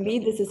to me,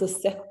 this is a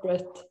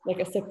separate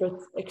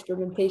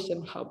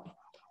experimentation hub.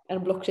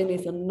 And blockchain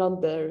is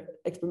another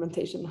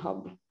experimentation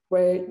hub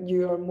where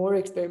you are more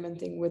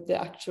experimenting with the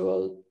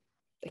actual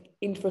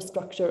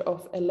infrastructure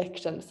of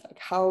elections. Like,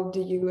 how do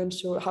you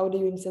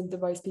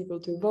incentivize people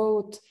to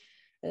vote?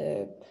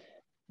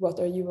 What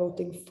are you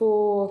voting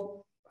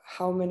for?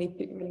 How many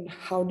people,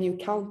 how do you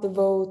count the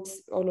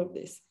votes? All of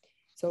this.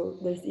 So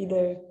there's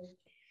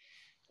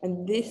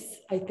and this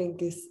I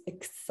think is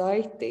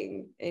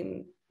exciting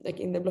in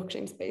the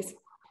blockchain space,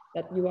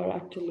 that you are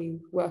actually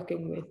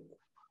working with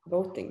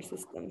voting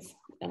systems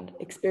and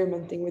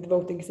experimenting with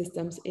voting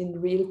systems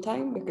in real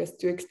time, because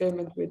to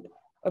experiment with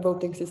a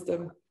voting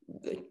system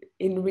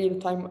in real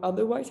time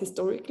otherwise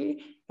historically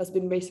has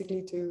been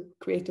basically to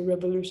create a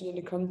revolution in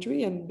the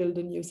country and build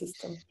a new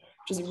system,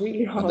 which is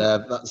really hard.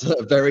 That's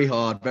very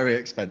hard, very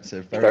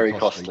expensive, very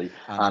costly,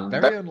 and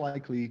very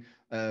unlikely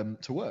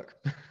to work.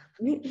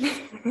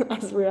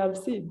 As we have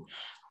seen.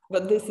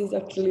 But this is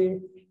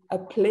actually a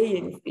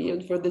playing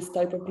field for this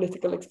type of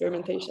political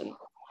experimentation.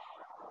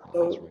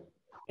 So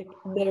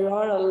there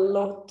are a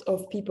lot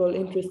of people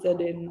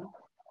interested in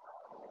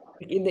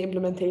the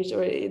implementation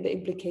or in the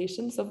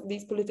implications of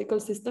these political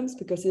systems,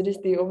 because it is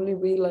the only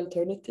real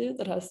alternative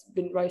that has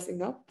been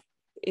rising up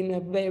in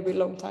a very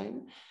long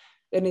time.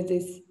 And it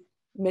is,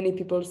 many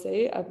people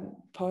say, a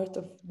part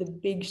of the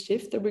big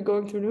shift that we're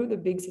going through now, the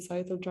big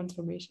societal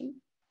transformation.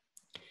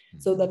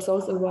 So that's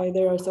also why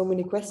there are so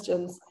many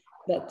questions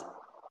that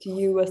to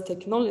you as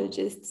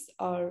technologists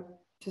are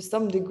to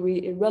some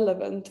degree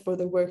irrelevant for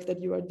the work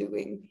that you are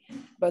doing.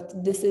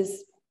 But this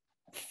is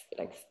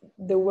like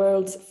the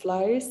world's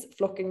flies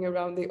flocking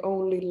around the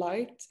only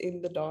light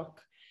in the dark,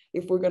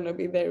 if we're going to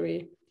be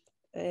very,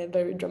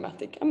 very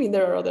dramatic. I mean,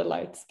 there are other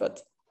lights,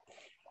 but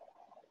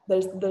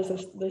there's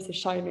a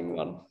shining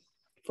one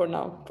for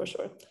now, for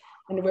sure.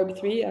 And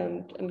Web3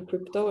 and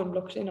crypto and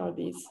blockchain are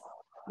these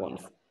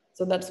ones.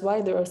 So that's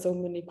why there are so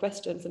many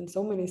questions, and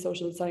so many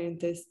social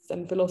scientists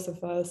and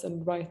philosophers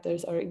and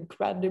writers are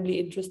incredibly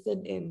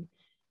interested in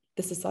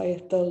the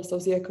societal,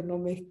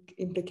 socioeconomic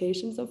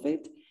implications of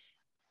it.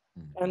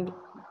 And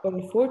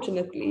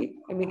unfortunately,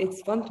 I mean,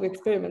 it's fun to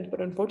experiment,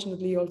 but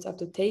unfortunately, you also have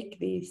to take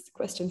these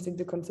questions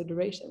into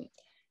consideration.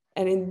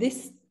 And in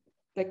this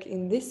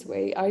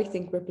way, I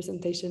think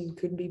representation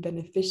could be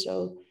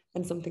beneficial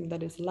and something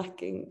that is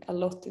lacking a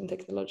lot in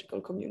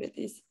technological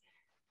communities.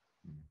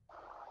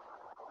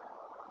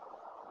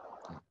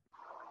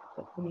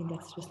 But, I mean,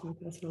 that's just my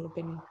personal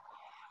opinion.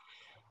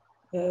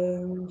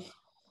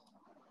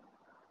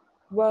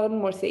 One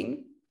more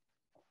thing.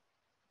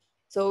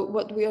 So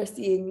what we are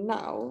seeing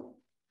now,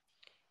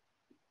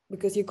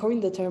 because you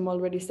coined the term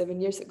already 7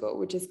 years ago,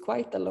 which is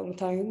quite a long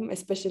time,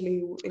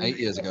 especially 8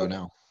 years ago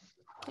now.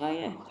 Oh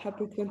yeah,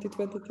 happy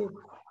 2022.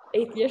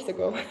 8 years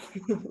ago,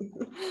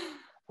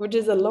 which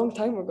is a long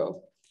time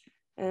ago.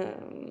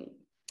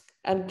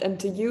 And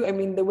to you, I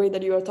mean, the way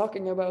that you are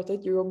talking about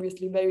it, you're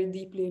obviously very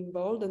deeply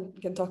involved and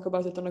can talk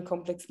about it on a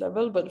complex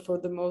level, but for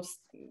the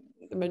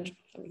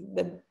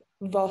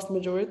vast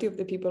majority of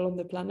the people on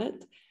the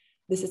planet,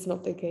 this is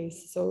not the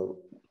case. So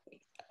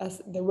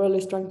as the world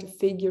is trying to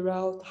figure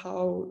out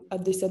how a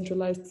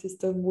decentralized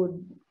system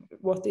would,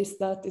 what is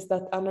that? Is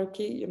that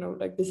anarchy? You know,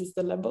 like this is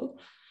the level.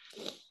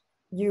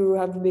 You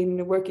have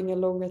been working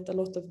along at a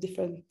lot of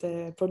different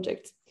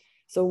projects.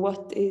 So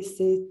what is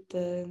it?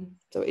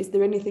 So is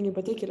there anything in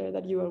particular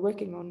that you are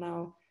working on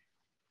now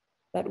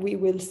that we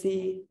will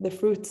see the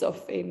fruits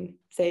of in,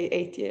 say,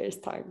 8 years'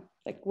 time?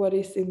 Like what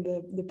is in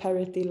the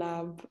Parity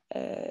lab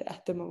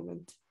at the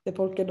moment? The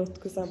Polkadot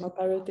Kusama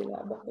Parity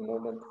lab at the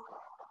moment?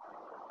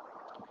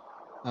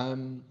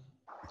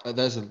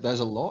 There's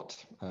a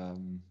lot.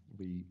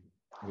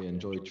 We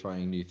enjoy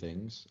trying new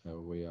things.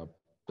 We are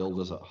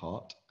builders at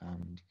heart,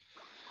 and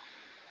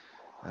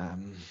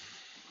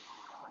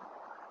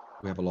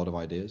we have a lot of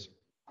ideas.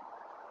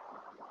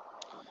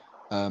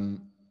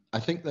 I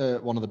think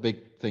one of the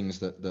big things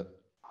that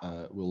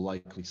we'll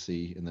likely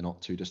see in the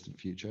not too distant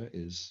future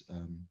is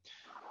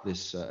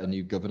this a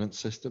new governance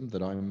system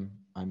that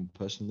I'm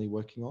personally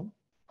working on,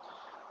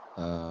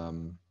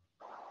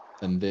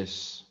 and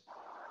this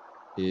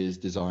is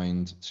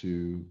designed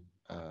to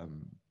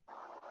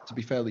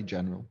be fairly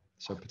general,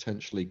 so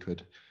potentially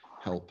could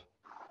help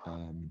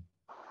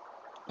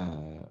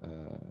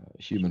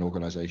human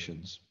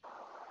organizations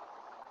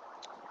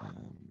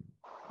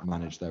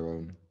manage their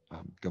own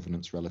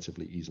governance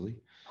relatively easily.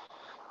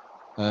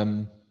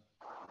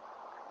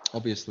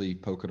 Obviously,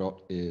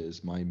 Polkadot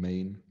is my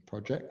main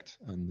project,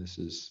 and this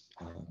is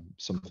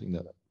something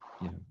that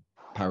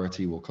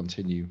Parity will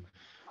continue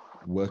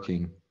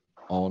working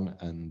on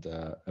and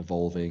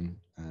evolving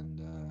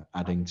and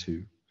adding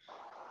to,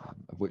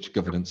 of which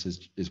governance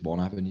is one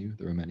avenue.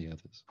 There are many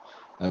others,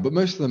 but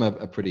most of them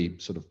are pretty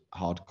sort of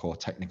hardcore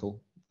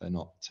technical. They're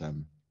not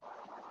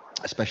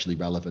especially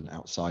relevant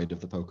outside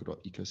of the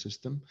Polkadot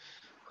ecosystem.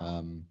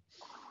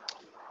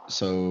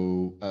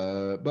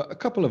 But a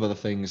couple of other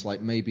things,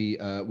 like maybe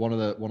one of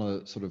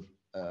the sort of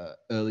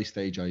early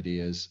stage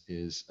ideas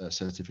is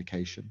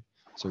certification.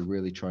 So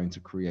really trying to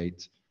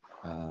create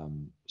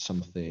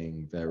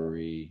something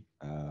very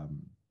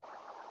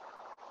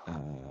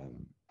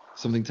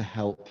something to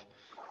help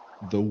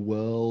the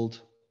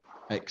world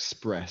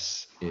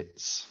express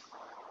its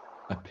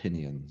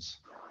opinions,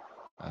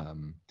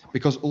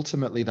 because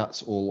ultimately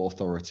that's all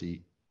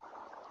authority.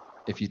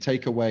 If you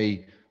take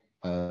away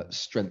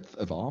strength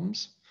of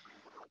arms,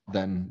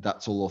 then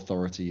that's all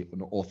authority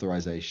and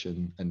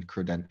authorization and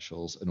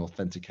credentials and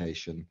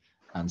authentication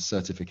and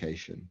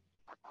certification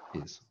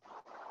is.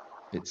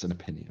 It's an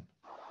opinion.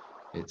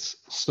 It's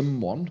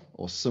someone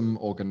or some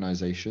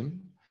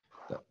organization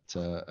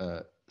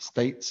that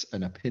states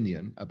an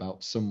opinion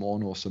about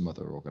someone or some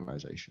other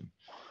organization,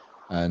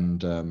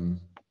 and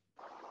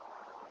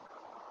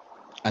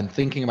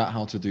thinking about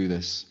how to do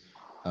this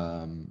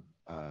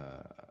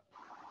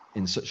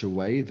in such a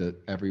way that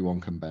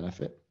everyone can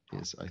benefit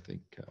is, I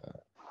think,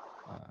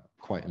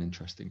 quite an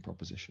interesting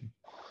proposition.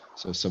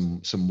 So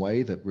some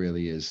way that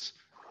really is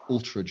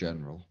ultra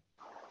general.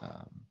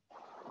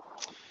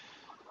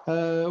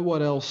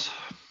 What else?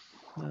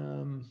 There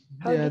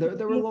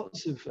are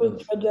lots of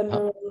ultra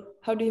general.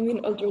 How do you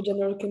mean ultra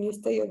general? Can you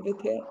stay a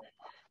bit here?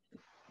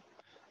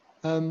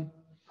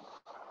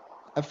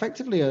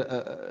 Effectively,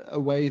 a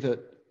way that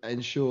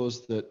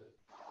ensures that,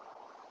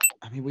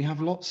 I mean, we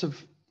have lots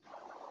of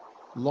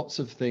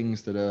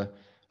things that are,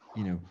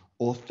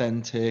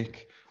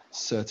 authentic,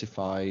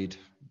 certified,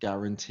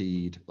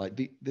 guaranteed, like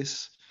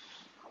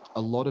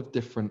a lot of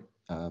different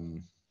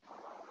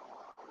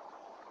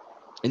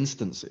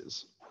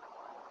instances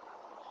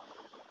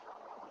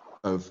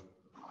of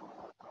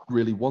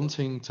really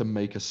wanting to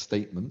make a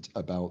statement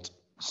about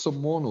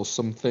someone or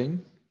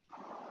something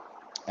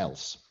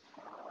else.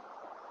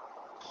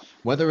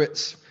 Whether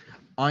it's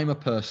I'm a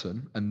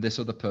person and this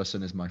other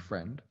person is my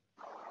friend,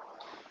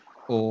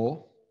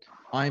 or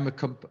I'm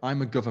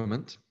a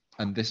government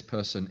and this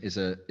person is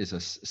a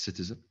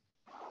citizen,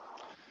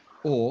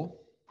 or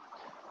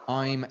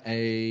I'm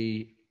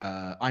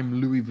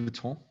Louis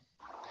Vuitton,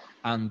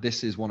 and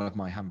this is one of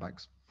my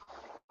handbags.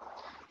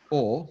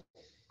 Or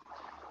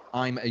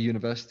I'm a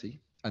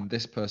university, and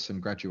this person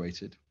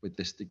graduated with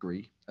this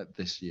degree at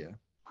this year,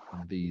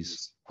 and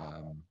these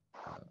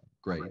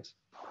grades.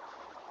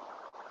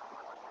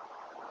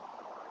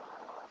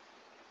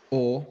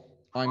 Or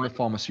I'm a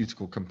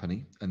pharmaceutical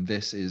company, and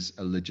this is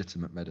a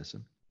legitimate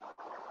medicine.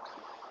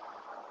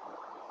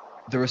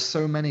 There are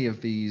so many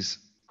of these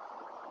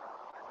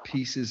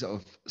pieces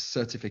of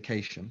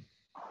certification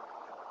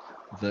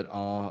that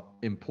are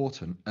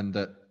important and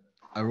that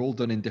are all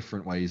done in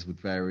different ways with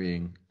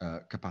varying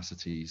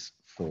capacities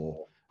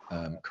for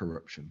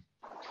corruption.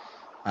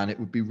 And it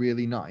would be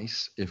really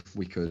nice if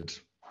we could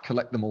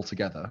collect them all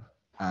together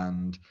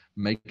and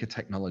make a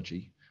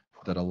technology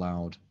that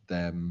allowed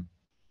them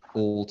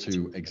all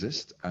to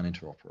exist and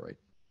interoperate.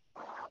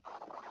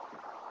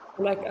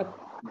 Like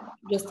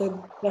just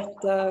a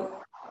better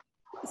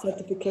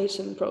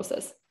certification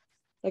process,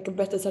 like a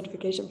better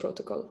certification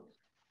protocol,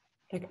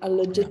 like a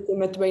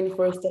legitimate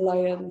Rainforest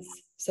Alliance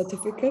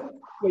certificate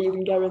where you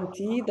can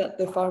guarantee that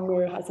the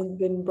farmer hasn't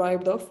been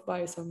bribed off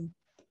by some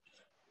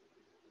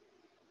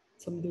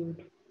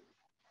dude.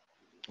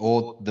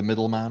 Or the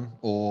middleman,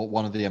 or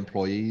one of the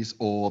employees,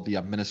 or the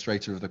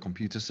administrator of the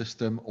computer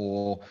system,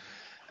 or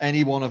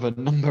any one of a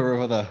number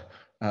of other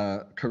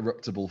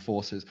corruptible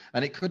forces.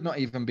 And it could not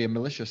even be a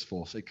malicious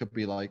force. It could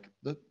be like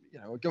a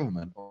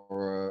government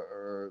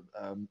or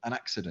an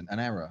accident, an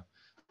error.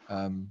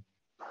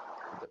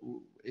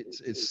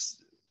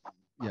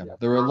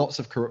 There are lots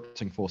of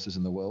corrupting forces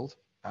in the world,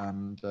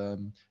 and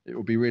it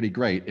would be really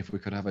great if we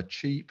could have a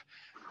cheap,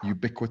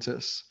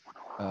 ubiquitous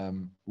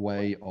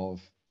way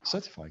of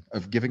certifying,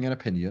 of giving an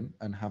opinion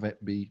and have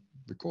it be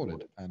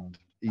recorded and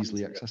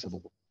easily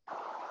accessible.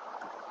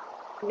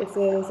 It's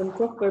some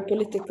proper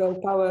political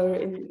power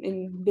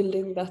in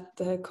building that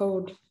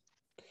code.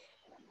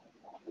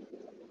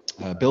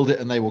 Build it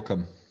and they will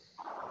come.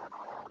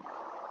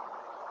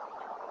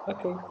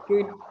 Okay,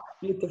 good,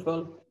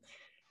 beautiful.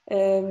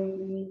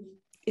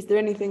 Is there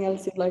anything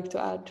else you'd like to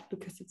add,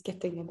 because it's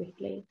getting a bit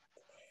late?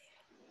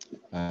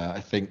 I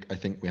think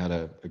we had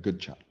a good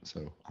chat,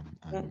 so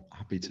I'm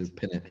happy to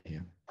pin it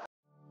here.